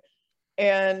birthday,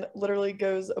 and literally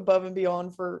goes above and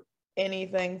beyond for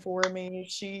anything for me.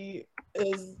 She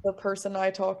is the person I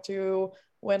talk to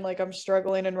when like I'm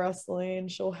struggling in wrestling.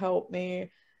 She'll help me,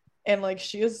 and like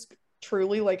she is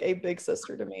truly like a big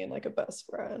sister to me and like a best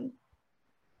friend.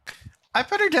 I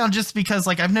put her down just because,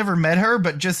 like, I've never met her,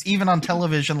 but just even on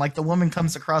television, like, the woman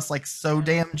comes across, like, so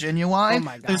damn genuine. Oh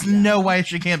my God, There's no way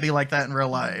she can't be like that in real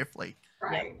life. Like,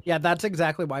 Right. Yeah, that's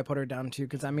exactly why I put her down too.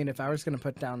 Because I mean, if I was gonna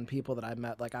put down people that I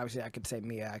met, like obviously I could say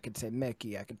Mia, I could say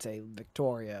Mickey, I could say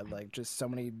Victoria, like just so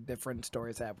many different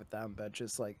stories I have with them. But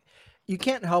just like, you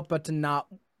can't help but to not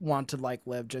want to like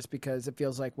Liv just because it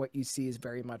feels like what you see is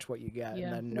very much what you get. Yeah.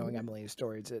 And then knowing Emily's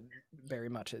stories, it very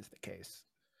much is the case.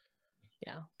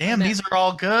 Yeah. damn, these are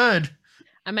all good.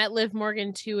 I met Liv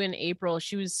Morgan too in April.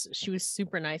 She was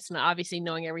super nice, and obviously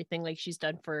knowing everything like she's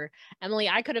done for Emily,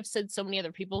 I could have said so many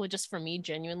other people, but just for me,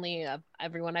 genuinely,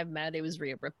 everyone I've met, it was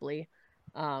Rhea Ripley.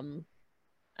 I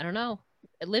don't know.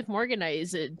 Liv Morgan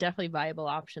is a definitely viable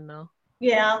option though.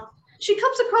 Yeah. She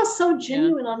comes across so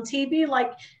genuine on TV.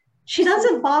 Like, she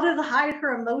doesn't bother to hide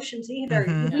her emotions either.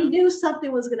 Mhm. We knew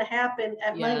something was going to happen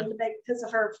at Yeah. Money in the Bank because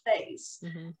of her face.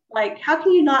 Mhm. Like, how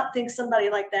can you not think somebody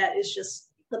like that is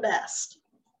just the best?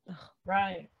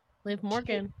 Right. Liv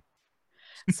Morgan.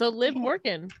 So Liv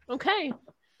Morgan. Okay.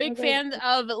 Big Okay. fan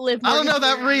of Liv I Morgan. don't know,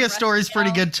 that here in Rhea the story's pretty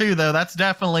wrestling good too, though. That's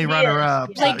definitely runner up.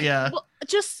 Yeah. So, Like, yeah. well,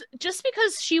 just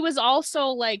because she was also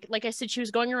like I said, she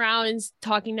was going around and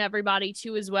talking to everybody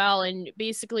too as well, and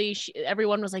basically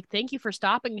everyone was like, thank you for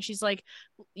stopping, and she's like,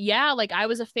 yeah, like I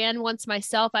was a fan once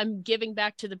myself. I'm giving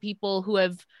back to the people who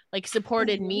have like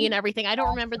supported me and everything. I don't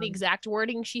remember the exact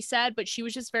wording she said, but she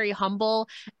was just very humble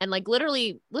and like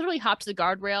literally hopped the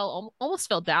guardrail, almost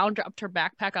fell down, dropped her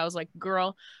backpack. I was like,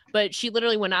 girl. But she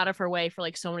literally went out of her way for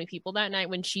like so many people that night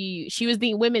when she was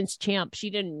the women's champ. She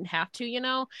didn't have to, you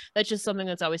know. That's just something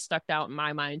that's always stuck out in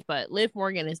my mind. But Liv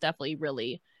Morgan is definitely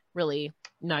really, really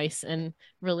nice and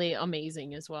really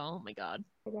amazing as well. Oh my God.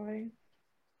 Bye-bye.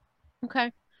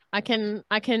 Okay. I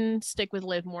can stick with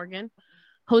Liv Morgan.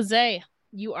 Jose,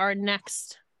 you are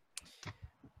next.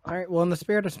 All right. Well, in the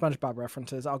spirit of SpongeBob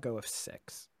references, I'll go with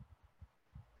 6.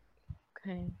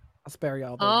 Okay. I'll spare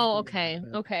y'all. Oh, okay.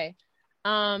 Okay.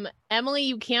 Emily,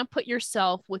 you can't put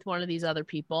yourself with one of these other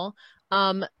people.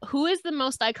 Who is the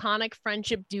most iconic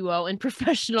friendship duo in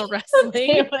professional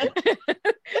wrestling?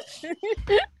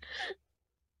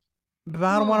 But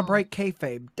I don't want to break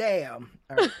kayfabe. Damn.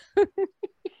 All right.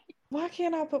 Why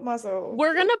can't I put myself?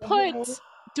 We're gonna put.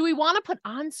 Do we want to put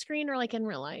on screen or like in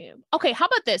real life? Okay, how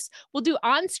about this? We'll do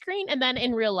on screen and then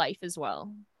in real life as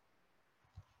well.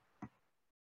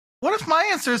 What if my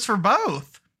answer is for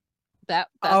both? That's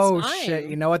Oh fine. shit!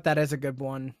 You know what? That is a good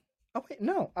one. Oh wait,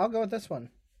 no, I'll go with this one.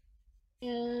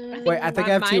 Wait, I think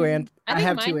I have two. I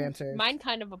have two answers. Mine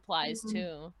kind of applies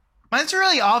too. Mine's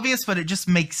really obvious, but it just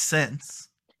makes sense.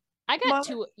 I got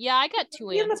two. Yeah, I got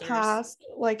two In answers. the past,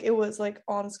 like it was like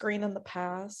on screen in the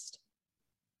past.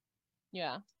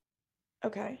 Yeah,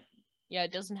 Okay. yeah.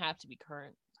 It doesn't have to be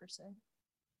current per se.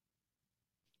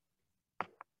 Did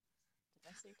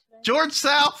I say today? George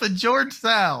South and George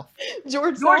South.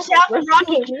 George South and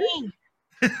Rocky King.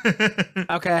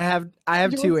 Okay, I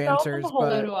have two George South answers, and the So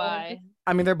but do I.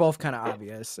 I mean they're both kind of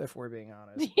obvious if we're being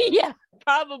honest. Yeah,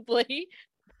 probably.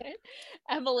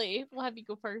 Emily, we'll have you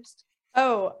go first.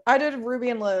 Oh, I did Ruby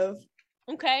and Liv.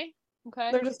 Okay.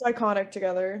 Okay. They're just iconic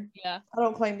together. Yeah. I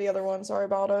don't claim the other one. Sorry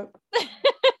about it.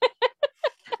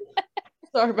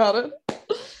 Sorry about it.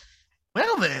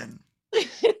 Well then,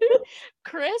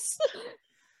 Chris.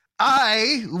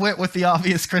 I went with the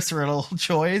obvious Chris Riddle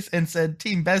choice and said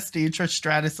Team Bestie, Trish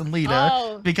Stratus, and Lita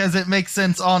Oh, because it makes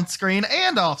sense on screen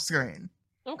and off screen.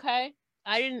 Okay.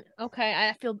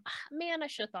 I feel, man, I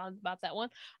should have thought about that one.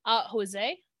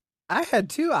 Jose? I had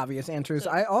two obvious answers.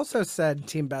 I also said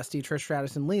Team Bestie, Trish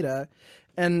Stratus, and Lita.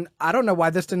 And I don't know why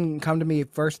this didn't come to me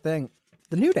first thing.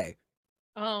 The New Day.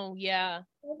 Oh, yeah.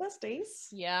 Well, besties.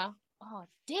 Yeah. Oh,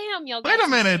 damn, y'all. Wait got a two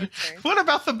minute. answers. What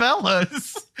about the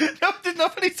Bellas? No, did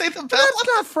nobody say the Bellas? That's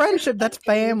not friendship. That's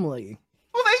family.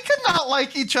 Well, they could not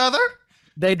like each other.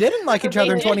 They didn't like each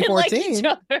other in They didn't like 2014. each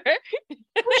other.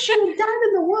 She died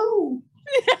in the womb.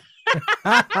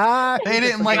 They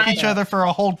didn't like each other for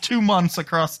a whole 2 months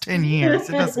across 10 years.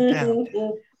 It doesn't count.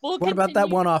 We'll What about that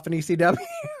continue- one off in ECW?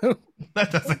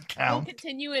 That doesn't We'll count.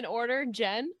 continue in order,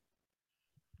 Jen.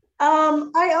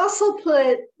 I also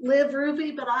put Liv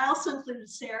Ruby, but I also included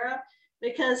Sarah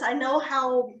because I know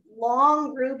how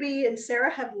long Ruby and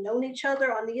Sarah have known each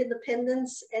other on the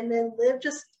independents, and then Liv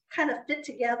just kind of fit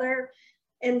together.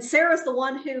 And Sarah's the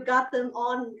one who got them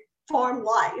on farm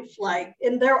life, like,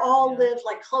 and they're all live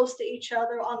like close to each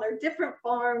other on their different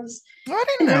farms. I And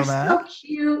didn't know they're that. so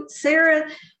cute. Sarah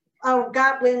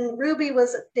got, when Ruby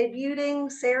was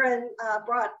debuting, Sarah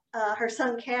brought her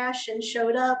son Cash and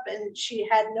showed up, and she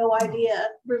had no idea.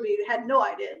 Ruby had no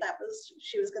idea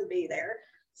she was going to be there.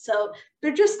 So they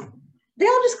all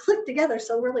just click together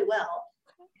so really well.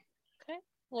 Okay.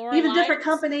 Laura Even different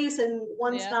Lyons? companies, and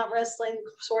one's not wrestling,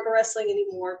 sort of wrestling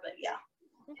anymore, but yeah.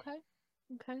 Okay.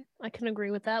 Okay. I can agree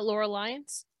with that. Laura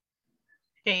Lyons?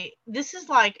 Okay, this is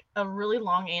like a really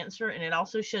long answer, and it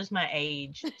also shows my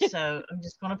age. So I'm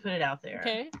just going to put it out there.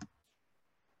 Okay.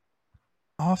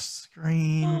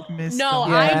 Off-screen Miss. No,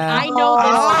 Yeah. I know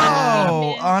this.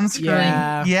 Oh, Miz, on screen.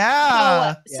 Yeah.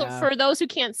 Yeah. So Yeah. for those who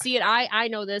can't see it, I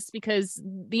know this because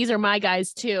these are my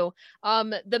guys too.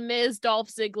 The Miz, Dolph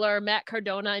Ziggler, Matt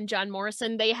Cardona, and John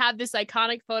Morrison, they have this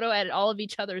iconic photo at all of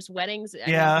each other's weddings. I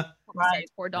mean, Yeah.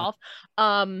 besides poor Dolph.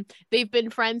 They've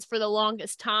been friends for the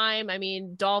longest time. I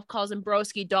mean, Dolph calls him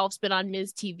Broski. Dolph's been on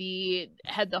Miz TV,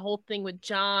 had the whole thing with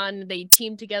John. They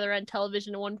teamed together on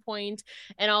television at one point.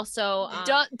 And also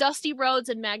Dusty Rhodes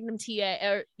and Magnum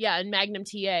TA. And Magnum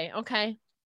TA. Okay.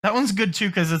 That one's good too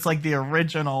because it's like the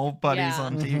original buddies Yeah.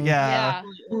 on TV. Mhm. Yeah.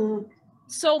 Mm.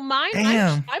 So mine,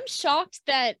 Damn. I'm shocked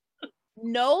that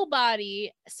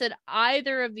nobody said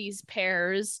either of these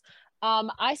pairs.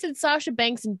 I said Sasha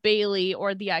Banks and Bailey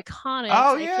or the Iconics.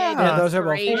 Oh, aka yeah. The Yeah, those are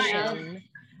both Inspiration.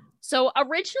 So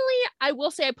originally, I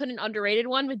will say I put an underrated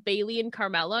one with Bailey and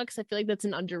Carmella because I feel like that's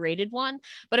an underrated one.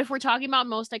 But if we're talking about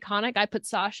most iconic, I put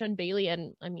Sasha and Bailey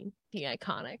and I mean the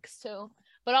Iconics too.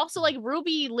 But also like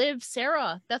Ruby, Liv,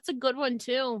 Sarah. That's a good one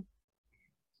too.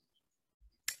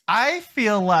 I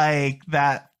feel like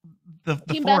that the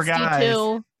Team four Bestie guys.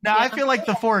 too. No, I Yeah. feel like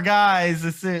the four guys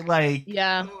is like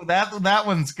Yeah. ooh, that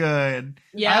one's good.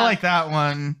 Yeah. I like that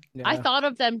one. Yeah. I thought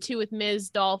of them too with Miz,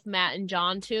 Dolph, Matt, and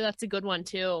John too. That's a good one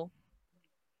too.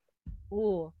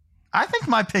 Ooh. I think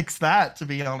my pick's that, to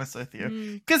be honest with you,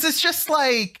 Mm. because it's just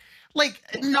like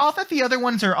not that the other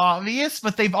ones are obvious,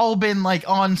 but they've all been like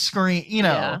on screen. You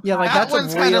know, Yeah. Yeah, like that that's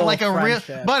one's a kind of real like a real,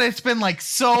 friendship. but it's been like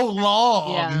so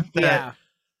long. Yeah. that- Yeah.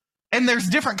 And there's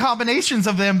different combinations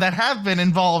of them that have been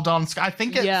involved on. I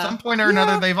think at Yeah. some point or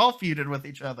another they've all feuded with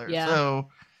each other. Yeah. So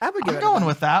I would give I'm it a going vote.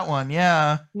 with that one.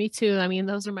 Yeah. Me too. I mean,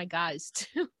 those are my guys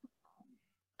too.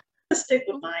 Stick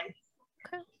with mine.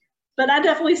 Okay. But I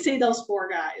definitely see those four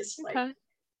guys. Like, Okay.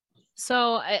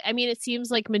 So I mean, it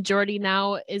seems like majority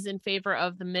now is in favor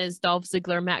of the Miz, Dolph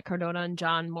Ziggler, Matt Cardona, and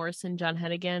John Morrison, John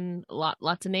Hennigan.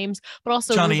 Lots of names, but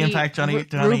also Johnny Ruby, Impact, Johnny-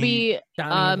 Ruby,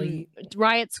 Johnny Elite.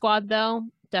 Riot Squad though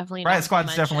definitely. Riot not Squad's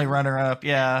mentioned. definitely runner up.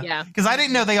 Yeah. Yeah. Because I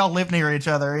didn't know they all live near each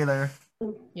other either.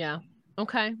 Yeah.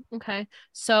 Okay. Okay.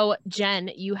 So Jen,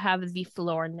 you have the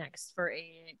floor next for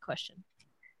a question.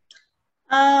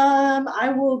 I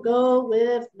will go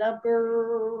with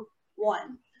number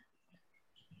one.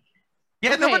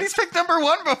 Yeah, Okay. nobody's picked number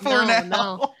one before No,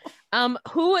 now. no.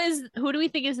 Who do we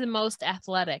think is the most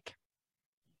athletic?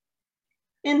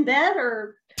 In bed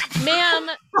or Ma'am,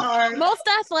 most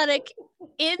athletic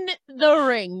in the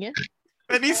ring.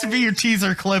 That needs to be your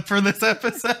teaser clip for this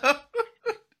episode.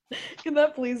 Can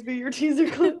that please be your teaser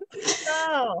clip?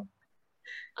 No.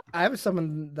 I have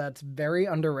someone that's very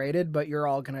underrated, but you're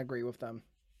all gonna agree with them.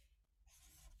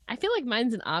 I feel like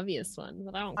mine's an obvious one,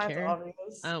 but I don't That's care.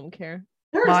 obvious. I don't care.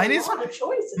 there's Mine a is- lot of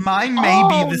choices. Mine may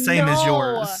Oh, be the same as no.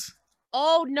 yours.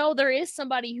 Oh no, there is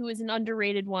somebody who is an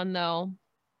underrated one though.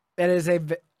 It is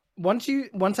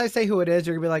once I say who it is,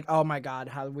 you're gonna be like, oh my god,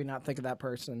 how did we not think of that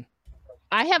person?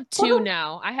 I have two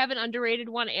now. I have an underrated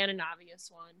one and an obvious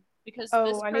one because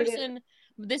Oh, I need it.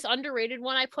 this underrated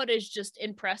one I put has just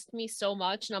impressed me so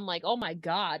much, and I'm like, oh my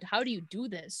god, how do you do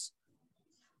this?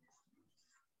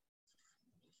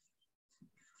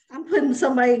 I'm putting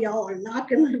somebody y'all are not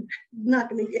gonna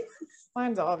get.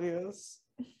 Mine's obvious.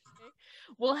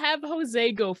 We'll have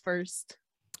Jose go first.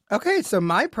 Okay, so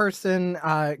my person,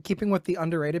 keeping with the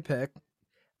underrated pick,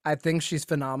 I think she's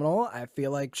phenomenal. I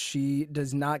feel like she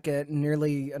does not get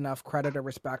nearly enough credit or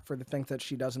respect for the things that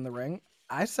she does in the ring.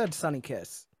 I said Sunny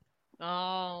Kiss.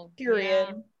 Oh,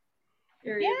 Period.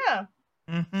 Yeah.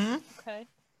 Mm-hmm. yeah.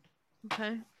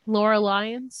 Okay. Laura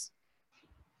Lyons.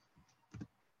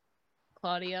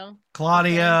 Claudio.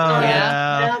 Claudio. Yeah.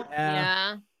 Yeah.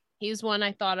 Yeah. He's one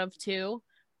I thought of too.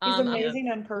 He's amazing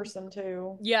in person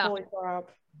too. Yeah. Holy crap.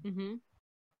 Mm-hmm.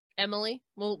 Emily,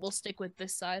 we'll stick with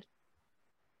this side.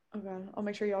 Okay, I'll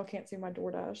make sure y'all can't see my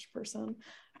DoorDash person.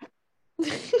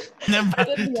 Never I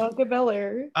did mind. Bianca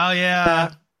Belair. Oh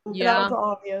yeah. Yeah. That was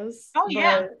obvious. Oh,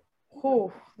 yeah.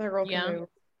 Oh, that girl can Yeah. move.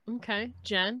 Okay.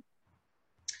 Jen.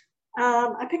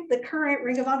 I picked the current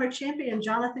Ring of Honor champion,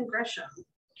 Jonathan Gresham.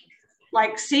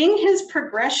 Like seeing his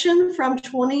progression from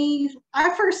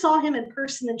I first saw him in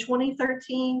person in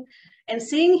 2013, and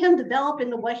seeing him develop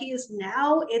into what he is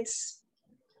now, it's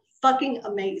fucking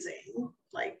amazing.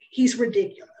 Like he's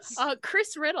ridiculous.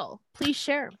 Chris Riddle, please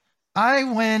share. I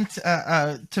went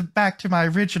back to my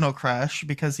original crush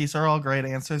because these are all great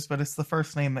answers, but it's the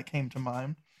first name that came to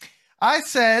mind. I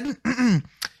said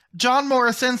John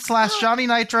Morrison / Johnny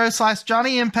Nitro /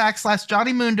 Johnny Impact /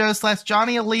 Johnny Mundo /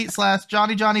 Johnny Elite /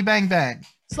 Johnny Bang Bang.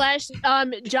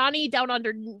 / Johnny Down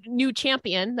Under new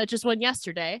champion that just won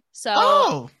yesterday. So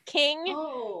Oh, King.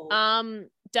 Oh.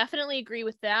 Definitely agree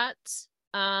with that.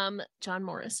 John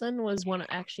Morrison was one.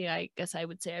 Actually, I guess I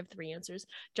would say I have 3 answers.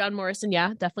 John Morrison, yeah,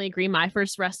 definitely agree. My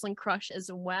first wrestling crush as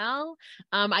well.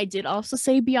 I did also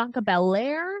say Bianca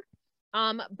Belair.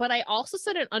 But I also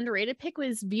said an underrated pick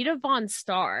was Vita Von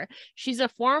Starr. She's a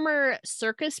former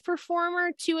circus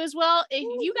performer too, as well. If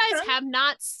you guys have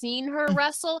not seen her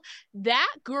wrestle,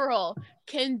 that girl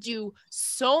can do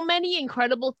so many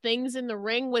incredible things in the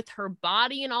ring with her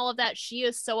body and all of that. She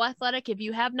is so athletic. If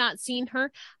you have not seen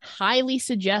her, highly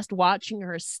suggest watching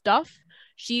her stuff.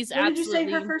 She's What did you absolutely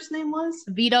say her first name was?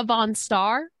 Vita Von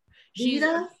Starr. She's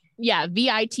Vita? Yeah,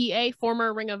 VITA,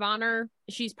 former Ring of Honor.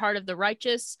 She's part of the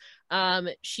Righteous.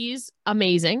 She's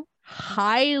amazing.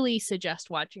 Highly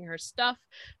suggest watching her stuff.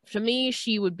 To me,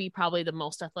 she would be probably the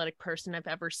most athletic person I've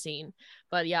ever seen.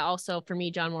 But yeah, also for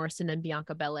me, John Morrison and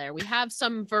Bianca Belair. We have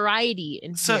some variety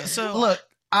in so here. look,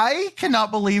 I cannot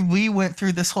believe we went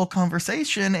through this whole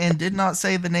conversation and did not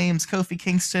say the names Kofi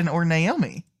Kingston or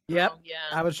Naomi. Yep. Oh, yeah.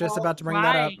 I was just about to bring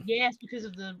that up. Right. Yes, because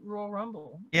of the Royal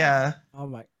Rumble. Yeah. Oh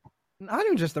my. Not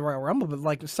even just the Royal Rumble, but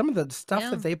like some of the stuff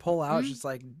Yeah. that they pull out, is just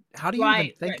like, how do you Right,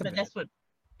 even think right, of but it? that's what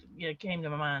came to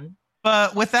my mind.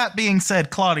 But with that being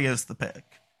said, Claudio's the pick.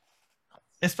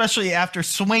 Especially after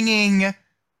swinging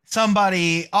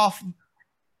somebody off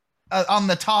on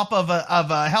the top of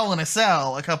a Hell in a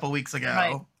Cell a couple weeks ago.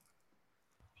 Right.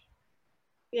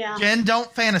 Yeah. Jen,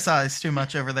 don't fantasize too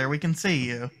much over there. We can see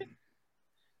you.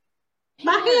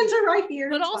 My hands are right here.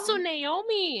 But it's also fine.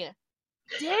 Naomi.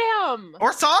 Damn.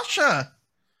 Or Sasha.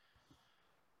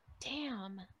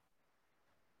 Damn.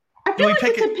 I Do feel we like we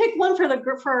pick could pick one for a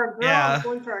girl Yeah. and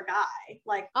one for a guy.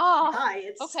 Like Oh, guy,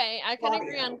 it's okay. I can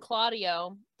agree Claudio. on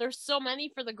Claudio. There's so many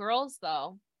for the girls,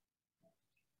 though.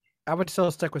 I would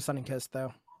still stick with Sunny Kiss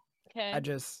though. Okay.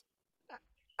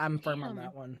 I'm firm on Damn.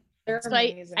 that one. They're So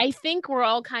amazing. I think we're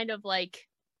all kind of like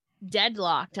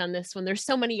deadlocked on this one. There's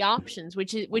so many options,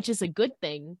 which is a good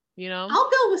thing, you know? I'll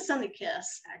go with Sunny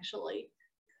Kiss, actually.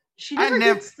 She I never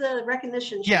nev- gets the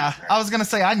recognition. she Yeah, deserves. I was gonna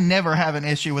say I never have an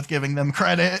issue with giving them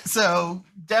credit, so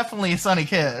definitely Sunny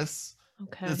Kiss.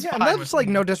 Okay. It's Yeah, fine and that's with like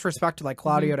me. no disrespect to like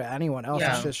Claudio to anyone else.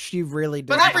 Yeah. It's just she really.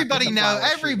 But does not everybody get the knows. flowers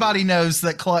she Everybody knows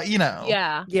that you know.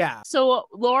 Yeah. Yeah. So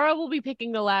Laura will be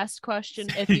picking the last question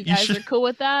if you You guys should- are cool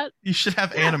with that. You should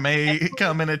have anime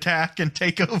come and attack and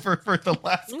take over for the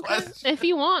last Okay. question. If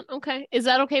you want. Okay. Is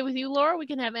that okay with you, Laura? We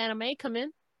can have anime come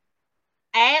in.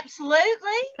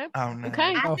 Absolutely. Oh no.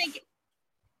 Okay. Oh,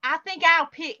 I think I'll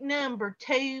pick number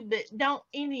 2, but don't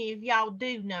any of y'all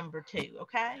do number 2,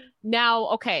 okay? Now,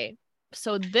 okay.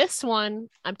 So this one,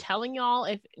 I'm telling y'all,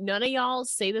 if none of y'all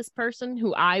say this person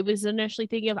who I was initially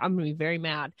thinking of, I'm gonna be very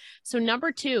mad. So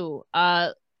number 2,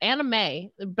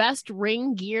 anime, the best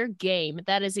ring gear game.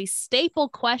 That is a staple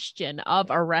question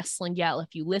of a wrestling gal.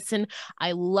 If you listen,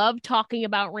 I love talking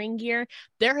about ring gear.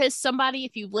 There is somebody,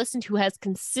 if you've listened, who has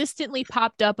consistently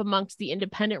popped up amongst the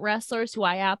independent wrestlers who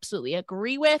I absolutely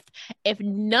agree with. If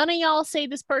none of y'all say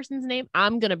this person's name,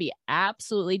 I'm gonna be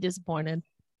absolutely disappointed.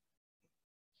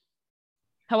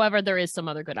 However, there is some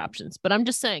other good options, but I'm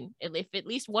just saying, if at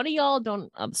least one of y'all don't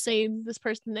say this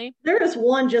person's name. There is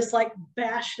one just like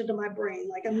bashed into my brain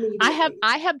like immediately. I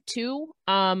have two.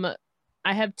 I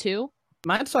have two.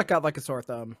 Mine stuck out like a sore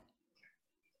thumb.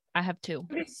 I have two.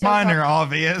 Mine are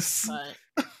obvious.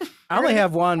 But I only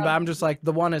have one, but I'm just like,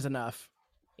 the one is enough.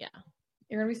 yeah,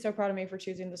 You're gonna be so proud of me for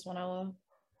choosing this one, Ella.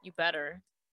 you better.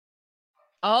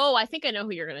 Oh, I think I know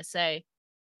who you're gonna say,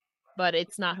 but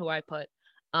it's not who I put.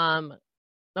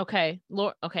 Okay,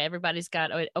 okay, everybody's got.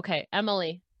 Okay,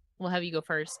 Emily, we'll have you go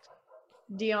first.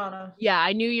 Deanna. Yeah,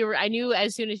 I knew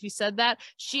as soon as you said that.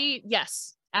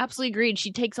 Yes, absolutely agreed.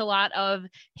 She takes a lot of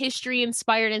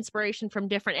inspiration from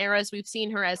different eras. We've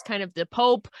seen her as kind of the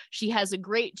Pope. She has a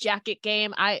great jacket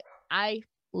game. I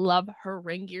love her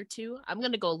ring gear too. I'm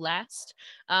gonna go last.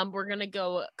 We're gonna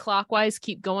go clockwise.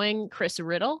 Keep going. Chris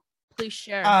Riddle, please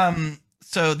share.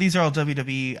 So these are all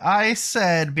WWE. I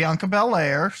said Bianca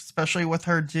Belair, especially with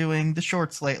her doing the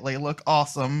shorts lately, look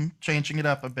awesome, changing it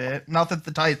up a bit. Not that the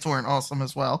tights weren't awesome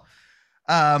as well.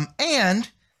 And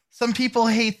some people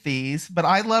hate these, but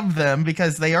I love them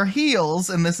because they are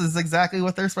heels, and this is exactly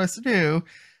what they're supposed to do.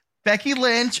 Becky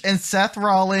Lynch and Seth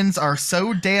Rollins are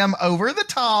so damn over the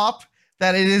top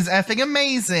that it is effing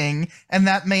amazing, and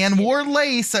that man wore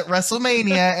lace at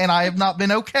WrestleMania, and I have not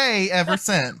been okay ever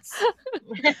since.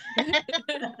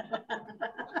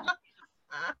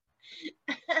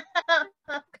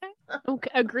 Okay,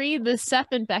 agreed. The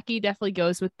Seth and Becky definitely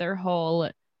goes with their whole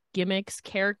gimmicks,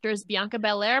 characters. Bianca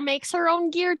Belair makes her own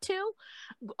gear too.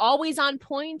 Always on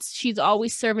points. She's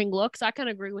always serving looks. I can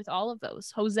agree with all of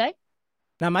those. Jose?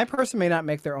 Now, my person may not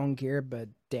make their own gear, but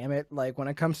damn it, like when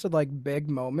it comes to like big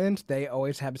moments, they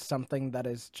always have something that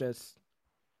is just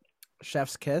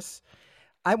chef's kiss.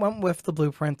 I went with the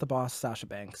Blueprint, the boss, Sasha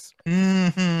Banks.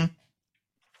 Mm-hmm.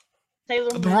 Sailor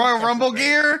The Moon Royal stuff Rumble is great.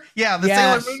 gear? Yeah, the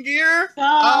Yes. Sailor Moon gear?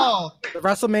 Oh. Oh. The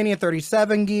WrestleMania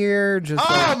 37 gear, just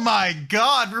Oh like, my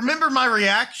god. Remember my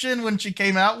reaction when she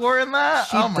came out wearing that?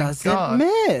 she Oh my doesn't god.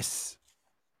 miss.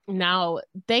 Now,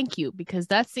 thank you, because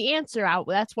that's the answer.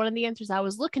 That's one of the answers I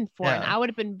was looking for, and Yeah. I would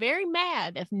have been very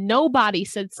mad if nobody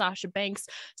said Sasha Banks.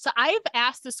 So I've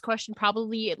asked this question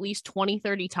probably at least 20,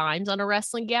 30 times on a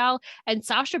Wrestling Gal, and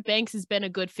Sasha Banks has been a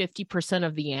good 50%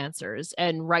 of the answers,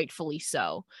 and rightfully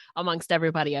so, amongst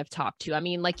everybody I've talked to. I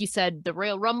mean, like you said, the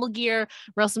Royal Rumble gear,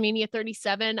 WrestleMania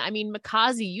 37. I mean,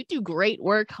 Mikaze, you do great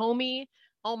work, homie.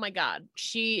 Oh my God,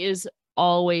 she is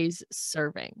always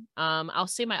serving. I'll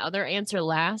say my other answer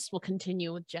last. We'll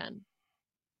continue with Jen.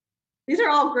 These are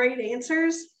all great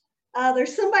answers.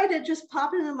 There's somebody that just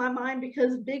popped into my mind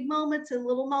because big moments and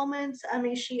little moments, I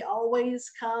mean, she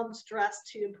always comes dressed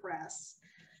to impress.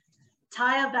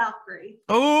 Taya Valkyrie.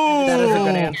 Oh, That is a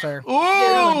good answer.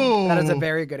 Oh, That is a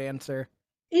very good answer.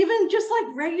 Even just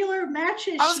like regular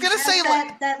matches. I was she gonna has say, that,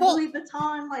 like, that well- Louis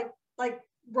Vuitton like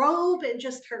robe and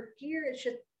just her gear. It's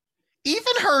just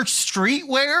even her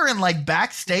streetwear and like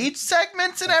backstage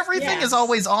segments and everything Yes. is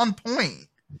always on point.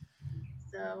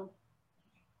 so.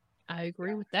 I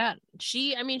agree with that.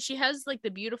 She has like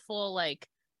the beautiful like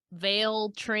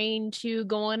veil train too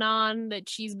going on that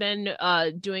she's been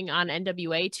doing on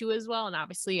NWA too as well, and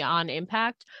obviously on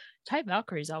Impact. Ty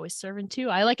Valkyrie's always serving too.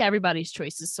 I like everybody's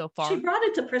choices so far. She brought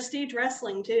it to Prestige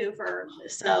Wrestling too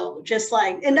so just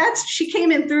like, and she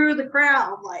came in through the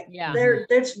crowd like Yeah.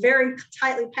 it's very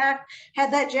tightly packed,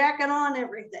 had that jacket on,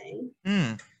 everything.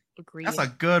 Agreed. That's a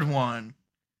good one.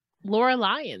 Laura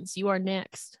Lyons, you are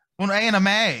next. Well, Anime.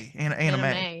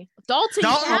 Dalton Dalton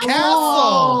Castle.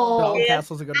 Castle. Dalton Yeah.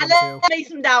 Castle's a good I one too. love me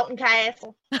some Dalton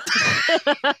Castle.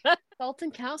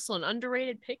 Dalton Castle, an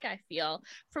underrated pick, I feel.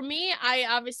 For me, I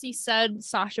obviously said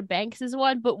Sasha Banks is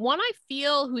one, but one I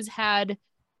feel who's had,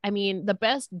 the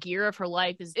best gear of her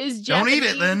life is Don't Japanese. eat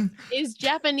it then. Is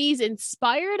Japanese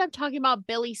inspired. I'm talking about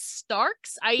Billy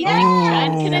Starks. I Yes! think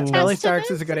Jen can attest Billy to Starks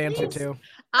this, is a good at answer least. too.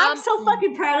 I'm so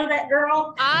fucking proud of that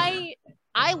girl.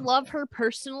 I love her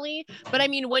personally, but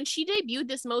when she debuted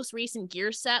this most recent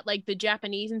gear set, like the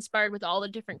Japanese inspired with all the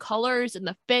different colors and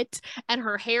the fit, and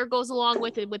her hair goes along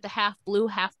with it with the half blue,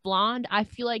 half blonde, I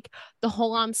feel like the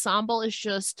whole ensemble is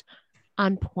just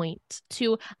on point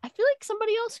too. I feel like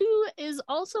somebody else who is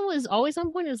always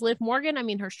on point is Liv Morgan.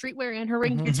 Her streetwear and her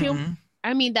ring gear too.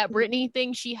 Mhm. That Britney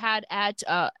thing she had at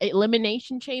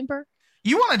Elimination Chamber.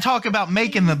 You want to talk about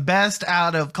making the best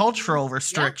out of cultural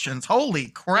restrictions? Holy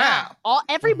crap!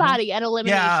 Everybody at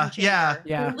Elimination Chamber.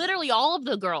 Yeah. Literally all of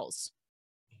the girls.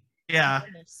 Yeah.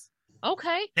 Goodness.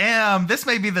 Okay. Damn, this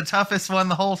may be the toughest one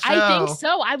the whole show. I think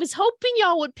so. I was hoping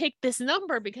y'all would pick this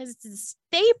number because it's a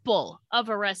staple of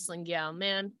a Wrestling Gal,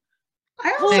 man.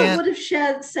 I also And- would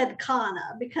have said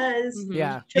Kana because Mhm.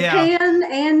 Yeah. Japan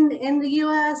and in the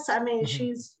US, I mean, Mhm.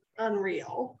 she's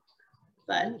unreal.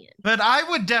 But But I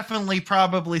would definitely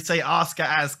probably say Asuka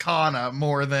as Kana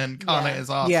more than Kana Yeah. as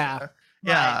Asuka. Yeah.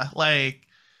 Yeah, like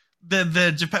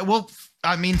the Japan. Well,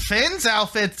 I mean, Finn's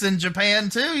outfits in Japan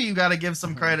too. You got to give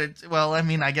some Mhm. credit. Well, I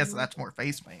mean, I guess that's more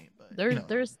face paint. But There, you know.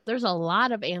 there's a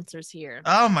lot of answers here.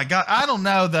 Oh my god, I don't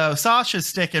know though. Sasha's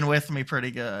sticking with me pretty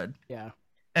good, Yeah.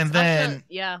 and Sasha- then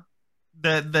yeah,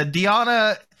 the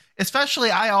Deanna. Especially,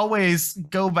 I always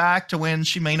go back to when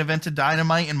she main evented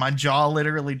Dynamite, and my jaw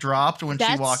literally dropped when she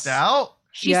That's- walked out.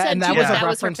 she yeah, said and that too, was Yeah. a that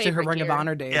reference was to her favorite Ring of gear.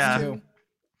 Honor days Yeah. too.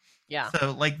 Yeah,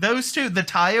 So like those two, the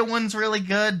Taya one's really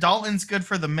good. Dalton's good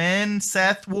for the men.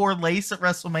 Seth wore lace at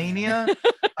WrestleMania, and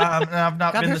I've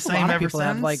not God, been the there's a same lot of ever people since.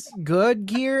 that have like good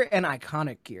gear and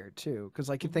iconic gear too. Because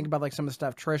like you think about like some of the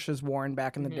stuff Trish has worn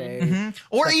back in the Mhm. day. Mhm.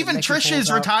 Or Stuff that even Nikki pulls Trish's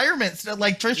out. retirement stuff.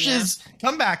 Like Trish's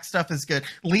comeback stuff is good.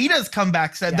 Lita's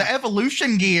comeback stuff. Yeah. The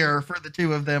evolution gear for the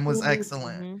two of them was Mhm.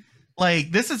 excellent. Mhm. Like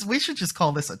we should just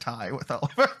call this a tie with all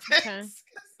of our picks. Okay.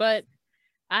 But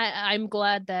I'm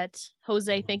glad that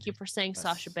Jose. Thank you for saying Yes.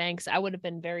 Sasha Banks. I would have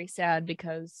been very sad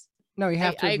because No, you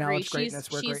have to I agree. acknowledge She's-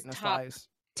 greatness where she's greatness top lies.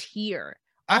 tier.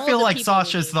 I All feel the like people we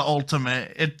Sasha's named. the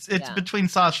ultimate. It's Yeah. between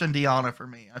Sasha and Deanna for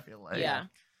me. I feel like. Yeah,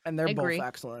 And they're I both agree.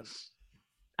 excellent.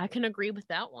 I can agree with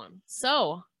that one.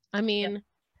 So, I mean,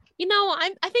 you know,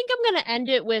 I think I'm gonna end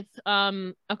it with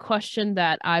a question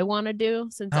that I want to do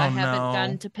since I Oh, haven't no.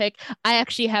 gotten to pick. I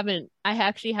actually haven't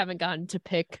gotten to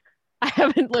pick. I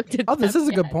haven't looked at. Oh, this them is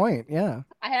a good yet. point. Yeah.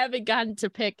 I haven't gotten to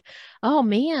pick. Oh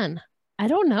man, I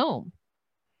don't know.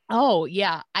 Oh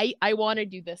yeah, I want to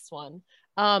do this one.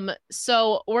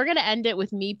 So we're gonna end it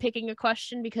with me picking a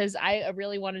question because I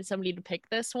really wanted somebody to pick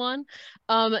this one.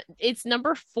 It's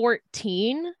number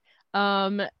 14.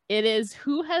 It is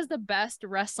who has the best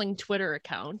wrestling Twitter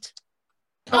account?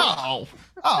 Oh.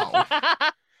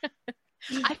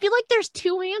 I feel like there's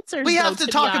two answers. We though, have to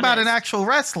be talk about an honest. actual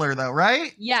wrestler though,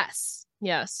 right? Yes.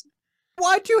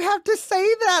 Why'd you have to say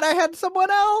that? I had someone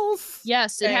else.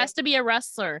 Yes, it Okay. has to be a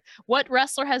wrestler. What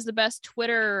wrestler has the best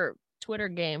Twitter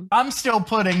game? I'm still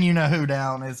putting you know who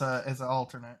down as an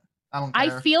alternate. I don't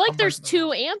care. I feel like I'm there's breaking the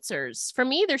two rules. answers. For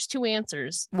me, there's two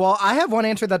answers. Well, I have one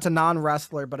answer that's a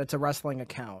non-wrestler, but it's a wrestling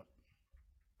account.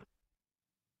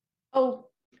 Oh,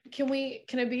 can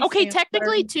it be Okay, Sanford?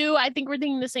 technically two. I think we're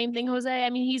thinking the same thing, Jose. I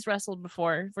mean, he's wrestled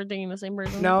before. If we're thinking the same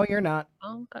person. No, you're not.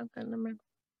 Oh, okay, never mind.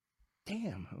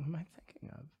 Damn, who am I thinking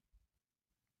of?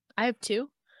 I have two.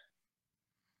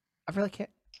 I really can't.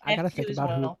 I I gotta have think two as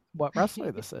about well. what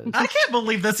wrestler this is. I can't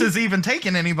believe this is even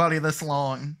taking anybody this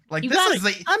long. Like You this gotta- is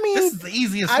the I mean, this is the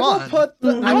easiest I will one. put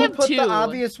the Mhm. I I will have put two. the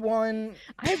obvious one.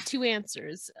 I have two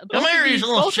answers. Come here, you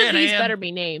little both of these shithead. better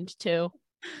be named too.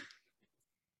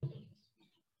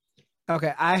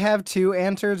 Okay, I have two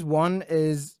answers. One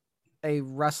is a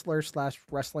wrestler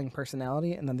 / wrestling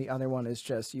personality, and then the other one is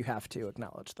just you have to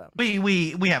acknowledge them. We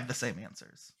have the same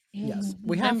answers. Yes,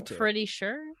 we have I'm to. pretty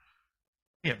sure.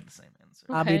 We have the same answer.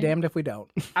 I'll be Okay. damned if we don't.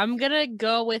 I'm gonna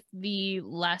go with the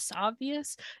less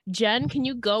obvious. Jen, can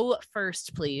you go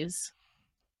first, please?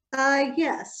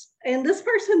 Yes. And this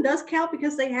person does count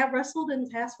because they have wrestled in the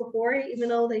past before, even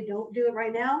though they don't do it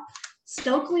right now.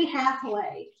 Stokely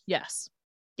Hathaway. Yes.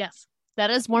 That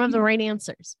is one of the right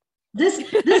answers. This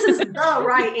is the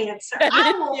right answer.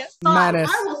 I will Yeah. Menace.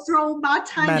 I will throw my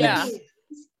tiny Menace.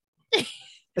 hands.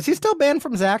 Is he still banned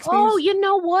from Zaxby's? Oh, you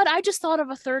know what? I just thought of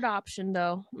a third option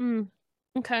though.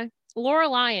 Okay. Laura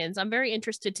Lyons. I'm very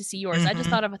interested to see yours. I just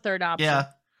Mhm. thought of a third option. Yeah.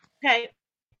 Okay.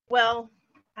 Well,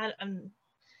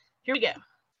 here we go.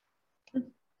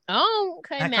 Oh,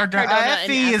 okay. Matt Matt Cardona. Cardona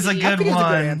and Effie is a Effie. good Effie is a good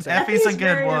one. answer. Effie's a Effie's good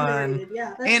very one. underrated.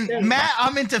 Yeah, that's And good. Matt,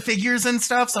 I'm into figures and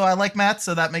stuff, so I like Matt,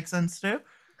 so that makes sense too.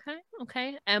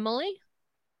 Okay. Emily.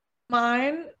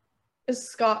 Mine is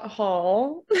Scott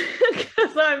Hall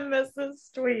because I miss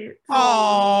his tweets.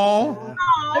 Oh,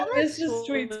 I miss his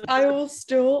tweets. I will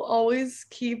still always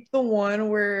keep the one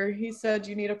where he said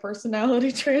you need a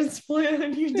personality transplant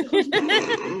and you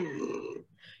don't.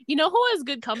 You know who has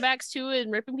good comebacks too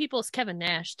and ripping people is Kevin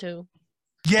Nash too.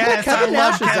 yes, I Kevin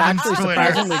love Nash is Kevin's actually Twitter.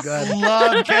 surprisingly good.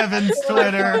 Love Kevin's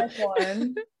Twitter.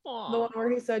 One. The Aw. one where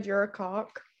he said you're a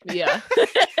cock. Yeah.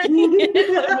 I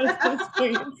miss his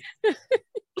tweets.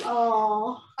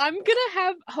 Oh, I'm gonna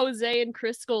have Jose and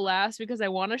Chris go last because I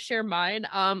want to share mine.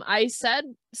 I said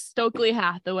Stokely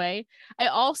Hathaway. I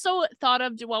also thought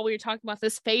of while we were talking about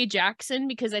this Faye Jackson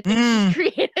because I think she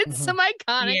created Mhm. some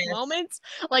iconic Yes. moments,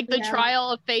 like the Yeah.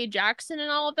 trial of Faye Jackson and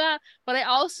all of that. But I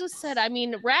also said, I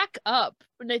mean, rack up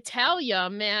Natalia,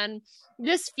 man.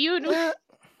 This feud with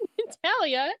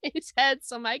Natalia has had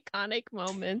some iconic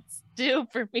moments too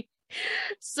for me.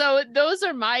 So those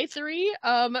are my three.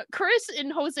 Chris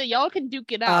and Jose, y'all can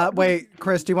duke it out. Wait,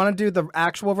 Chris, do you want to do the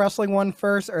actual wrestling one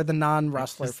first or the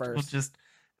non-wrestler first?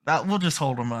 We'll just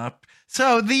hold them up.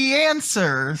 So the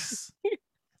answers,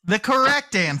 the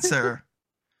correct answer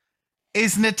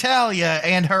is Natalia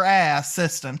and her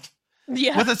assistant.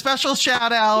 Yeah. With a special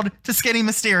shout out to Skinny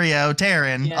Mysterio,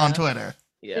 Taryn, on Twitter.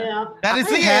 Yeah. That is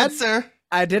the answer.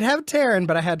 I did have Taryn,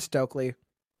 but I had Stokely.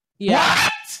 Yeah.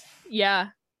 What?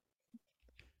 Yeah.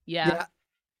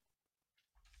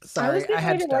 Sorry, I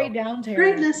had to Stoke. write down Taryn.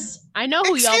 Greatness. I know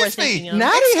who y'all were thinking of.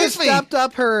 Natty has stepped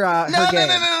up her No. game.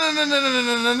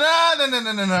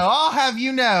 I'll have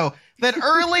you know that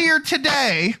earlier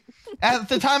today, at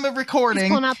the time of He's recording,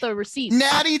 pulling out the receipts.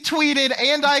 Natty tweeted,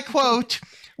 and I quote,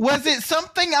 "Was it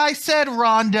something I said,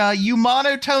 Rhonda, you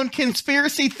monotone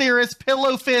conspiracy theorist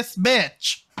pillow fist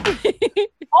bitch?"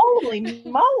 Holy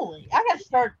moly! I got to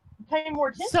start paying more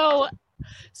attention.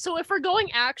 So if we're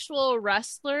going actual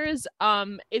wrestlers,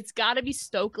 it's got to be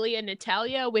Stokely and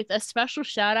Natalia, with a special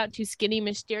shout out to Skinny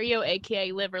Mysterio,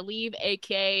 aka Live or Leave,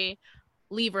 aka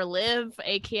Leave or Live,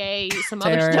 aka some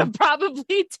other Taryn. stuff,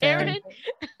 probably Taryn.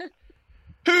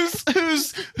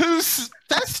 Whose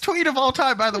best tweet of all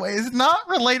time, by the way, is not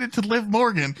related to Liv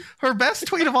Morgan. Her best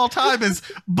tweet of all time is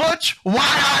Butch Wide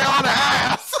Eye on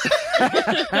ass.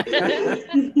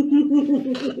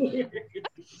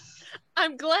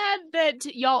 I'm glad that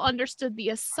y'all understood the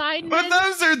assignment. But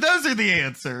those are the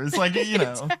answers. Like, you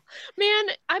know. Man,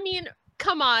 I mean,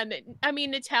 come on. I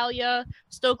mean, Natalia,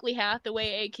 Stokely Hathaway,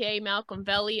 aka Malcolm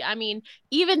Velli. I mean,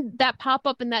 even that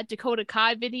pop-up in that Dakota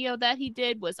Kai video that he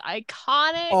did was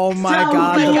iconic. Oh my Oh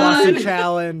god, my the God. Boston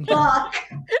Challenge. Fuck.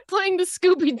 Playing the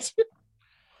Scooby-Doo.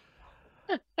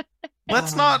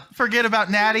 Let's not forget about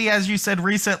Natty, as you said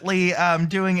recently,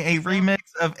 doing a remix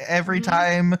of Every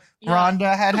Time Yeah.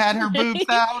 Rhonda had her boobs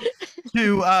out,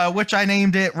 to which I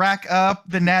named it Rack Up,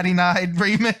 the Natty Nine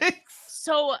remix.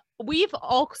 So we've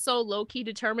also low-key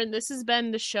determined this has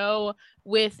been the show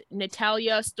with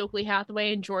Natalia, Stokely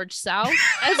Hathaway, and George South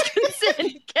as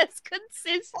consistent.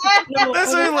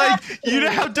 This is like, you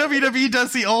know how WWE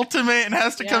does the ultimate and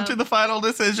has to come to the final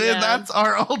decision? Yeah. That's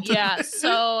our ultimate. Yeah,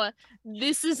 so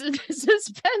this has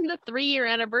been the 3-year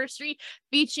anniversary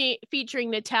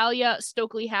featuring Natalia,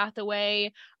 Stokely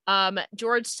Hathaway,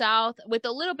 George South, with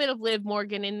a little bit of Liv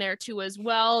Morgan in there too as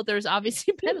well. There's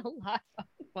obviously been a lot of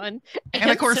fun. And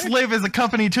of course, Liv is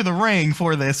accompanied to the ring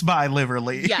for this by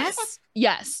Liverly.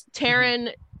 Yes.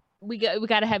 Taryn, we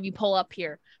got to have you pull up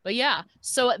here. But yeah,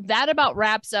 so that about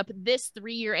wraps up this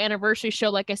 3-year anniversary show.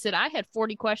 Like I said, I had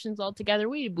 40 questions altogether.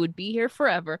 We would be here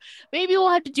forever. Maybe we'll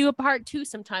have to do a part 2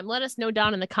 sometime. Let us know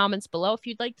down in the comments below if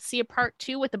you'd like to see a part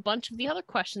 2 with a bunch of the other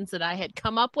questions that I had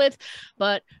come up with.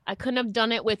 But I couldn't have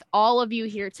done it with all of you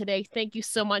here today. Thank you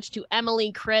so much to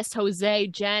Emily, Chris, Jose,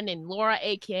 Jen, and Laura,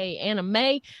 aka Anna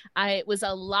May. It was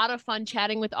a lot of fun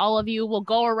chatting with all of you. We'll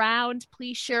go around.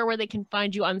 Please share where they can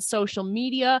find you on social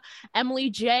media.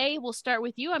 Emily J, we'll start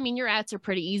with you. I mean, your ads are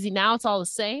pretty easy now. It's all the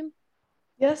same.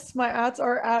 Yes, my ads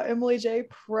are at Emily J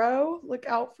Pro. Look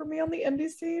out for me on the indie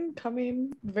scene,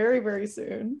 coming very, very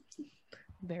soon.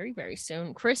 Very, very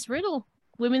soon. Chris Riddle,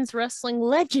 women's wrestling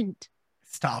legend.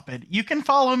 Stop it. You can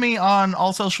follow me on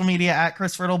all social media at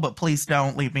Chris Riddle, but please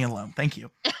don't leave me alone. Thank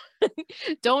you.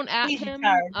 Don't at Please be him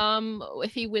kind.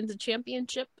 if he wins a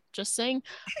championship. Just saying.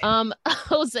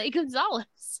 Jose Gonzalez.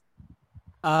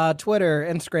 Twitter,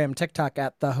 Instagram, TikTok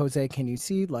at the Jose Can You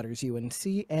See, letters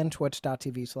UNC, and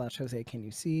twitch.tv/Jose Can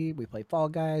You See. We play Fall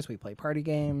Guys, we play party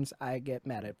games. I get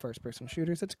mad at first person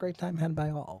shooters. It's a great time had by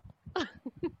all.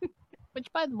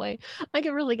 Which, by the way, I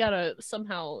really gotta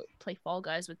somehow play Fall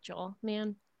Guys with y'all,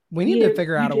 man. We need to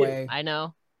figure out a way. I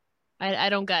know. I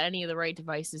don't got any of the right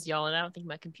devices, y'all, and I don't think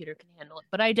my computer can handle it.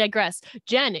 But I digress.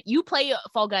 Jen, you play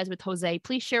Fall Guys with Jose.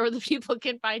 Please share where the people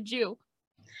can find you.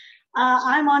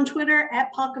 I'm on Twitter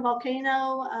at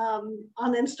Volcano,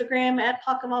 on Instagram at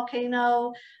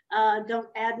Volcano. Don't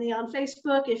add me on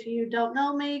Facebook if you don't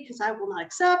know me, because I will not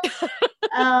accept.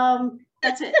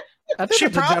 That's it. She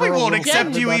probably won't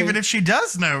accept you everybody. even if she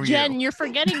does know Jen, you. you're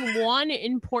forgetting one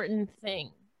important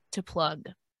thing to plug.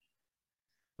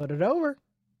 Put it over.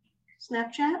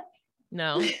 Snapchat?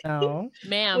 No. No.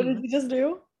 Ma'am. What did you just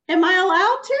do? Am I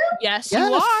allowed to? Yes, Yes.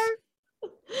 you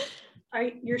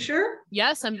are. You're sure?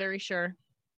 Yes, I'm very sure.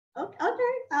 Okay.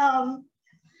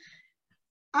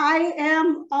 I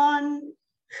am on.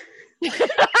 You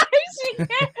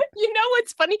know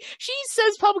what's funny? She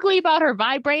says publicly about her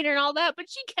vibrator and all that, but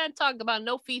she can't talk about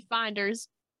no feet finders.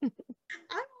 I'm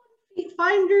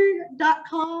on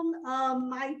feetfinder.com.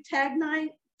 My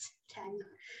tag.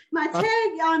 My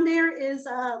tag on there is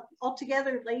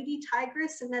altogether Lady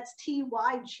Tigress, and that's TYGRESS.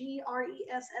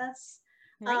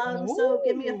 So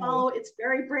give me a follow. It's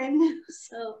very brand new.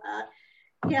 So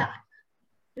yeah,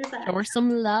 there's that. Show her some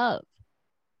love.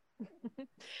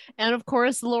 And of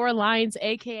course, Laura Lyons,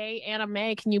 aka Anna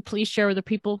May, can you please share where the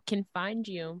people can find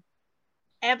you?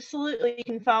 Absolutely. You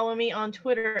can follow me on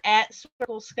Twitter at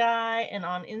Circle Sky and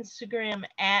on Instagram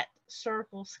at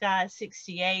Circle Sky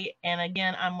 68. And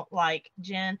again, I'm like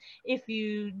Jen, if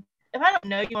I don't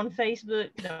know you on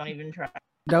Facebook, don't even try.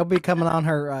 Don't be coming on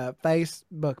her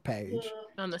Facebook page.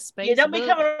 On the space. Yeah, don't be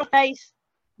coming on her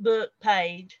Facebook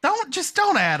page.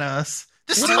 Don't add us.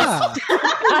 Just Yeah.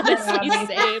 Honestly,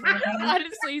 same.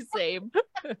 Honestly, same.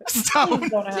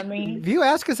 Don't add me. If you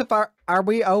ask us if are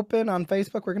we open on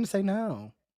Facebook, we're going to say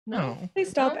no. No. Please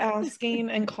stop asking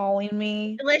and calling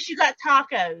me. Unless you got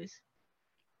tacos.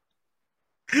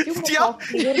 If you wanna Yeah. talk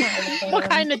to me, you're not What open.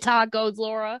 kind of tacos,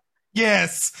 Laura?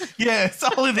 Yes,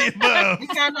 all of the above. The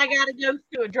kind I gotta go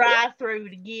through a drive-through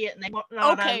to get, and they won't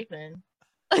not Okay. open.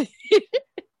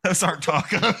 Those aren't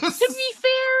tacos. To be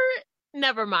fair,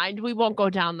 never mind. We won't go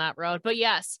down that road. But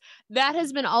yes, that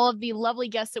has been all of the lovely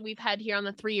guests that we've had here on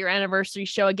the 3-year anniversary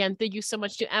show. Again, thank you so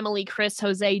much to Emily, Chris,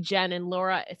 Jose, Jen, and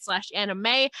Laura / Anna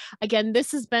May. Again,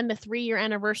 this has been the 3-year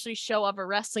anniversary show of A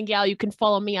Wrestling Gal. You can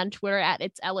follow me on Twitter at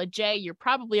It's Ella J. You're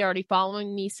probably already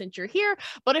following me since you're here.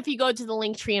 But if you go to the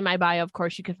link tree in my bio, of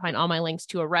course, you can find all my links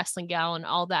to A Wrestling Gal and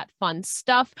all that fun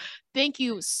stuff. Thank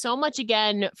you so much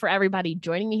again for everybody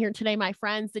joining me here today, my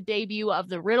friends. The debut of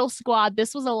the Riddle Squad.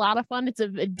 This was a lot of fun. It's a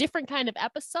different kind of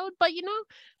episode, but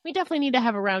we definitely need to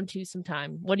have a round 2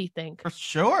 sometime. What do you think? For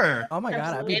sure. Oh my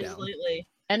God, I'd be down. Absolutely.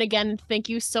 And again, thank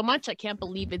you so much. I can't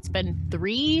believe it's been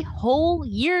 3 whole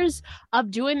years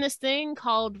of doing this thing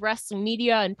called wrestling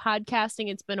media and podcasting.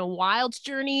 It's been a wild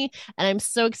journey, and I'm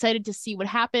so excited to see what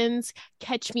happens.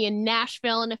 Catch me in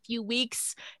Nashville in a few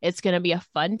weeks. It's going to be a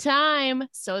fun time.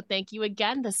 So thank you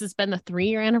again. This has been the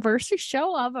 3-year anniversary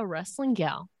show of A Wrestling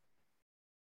Gal.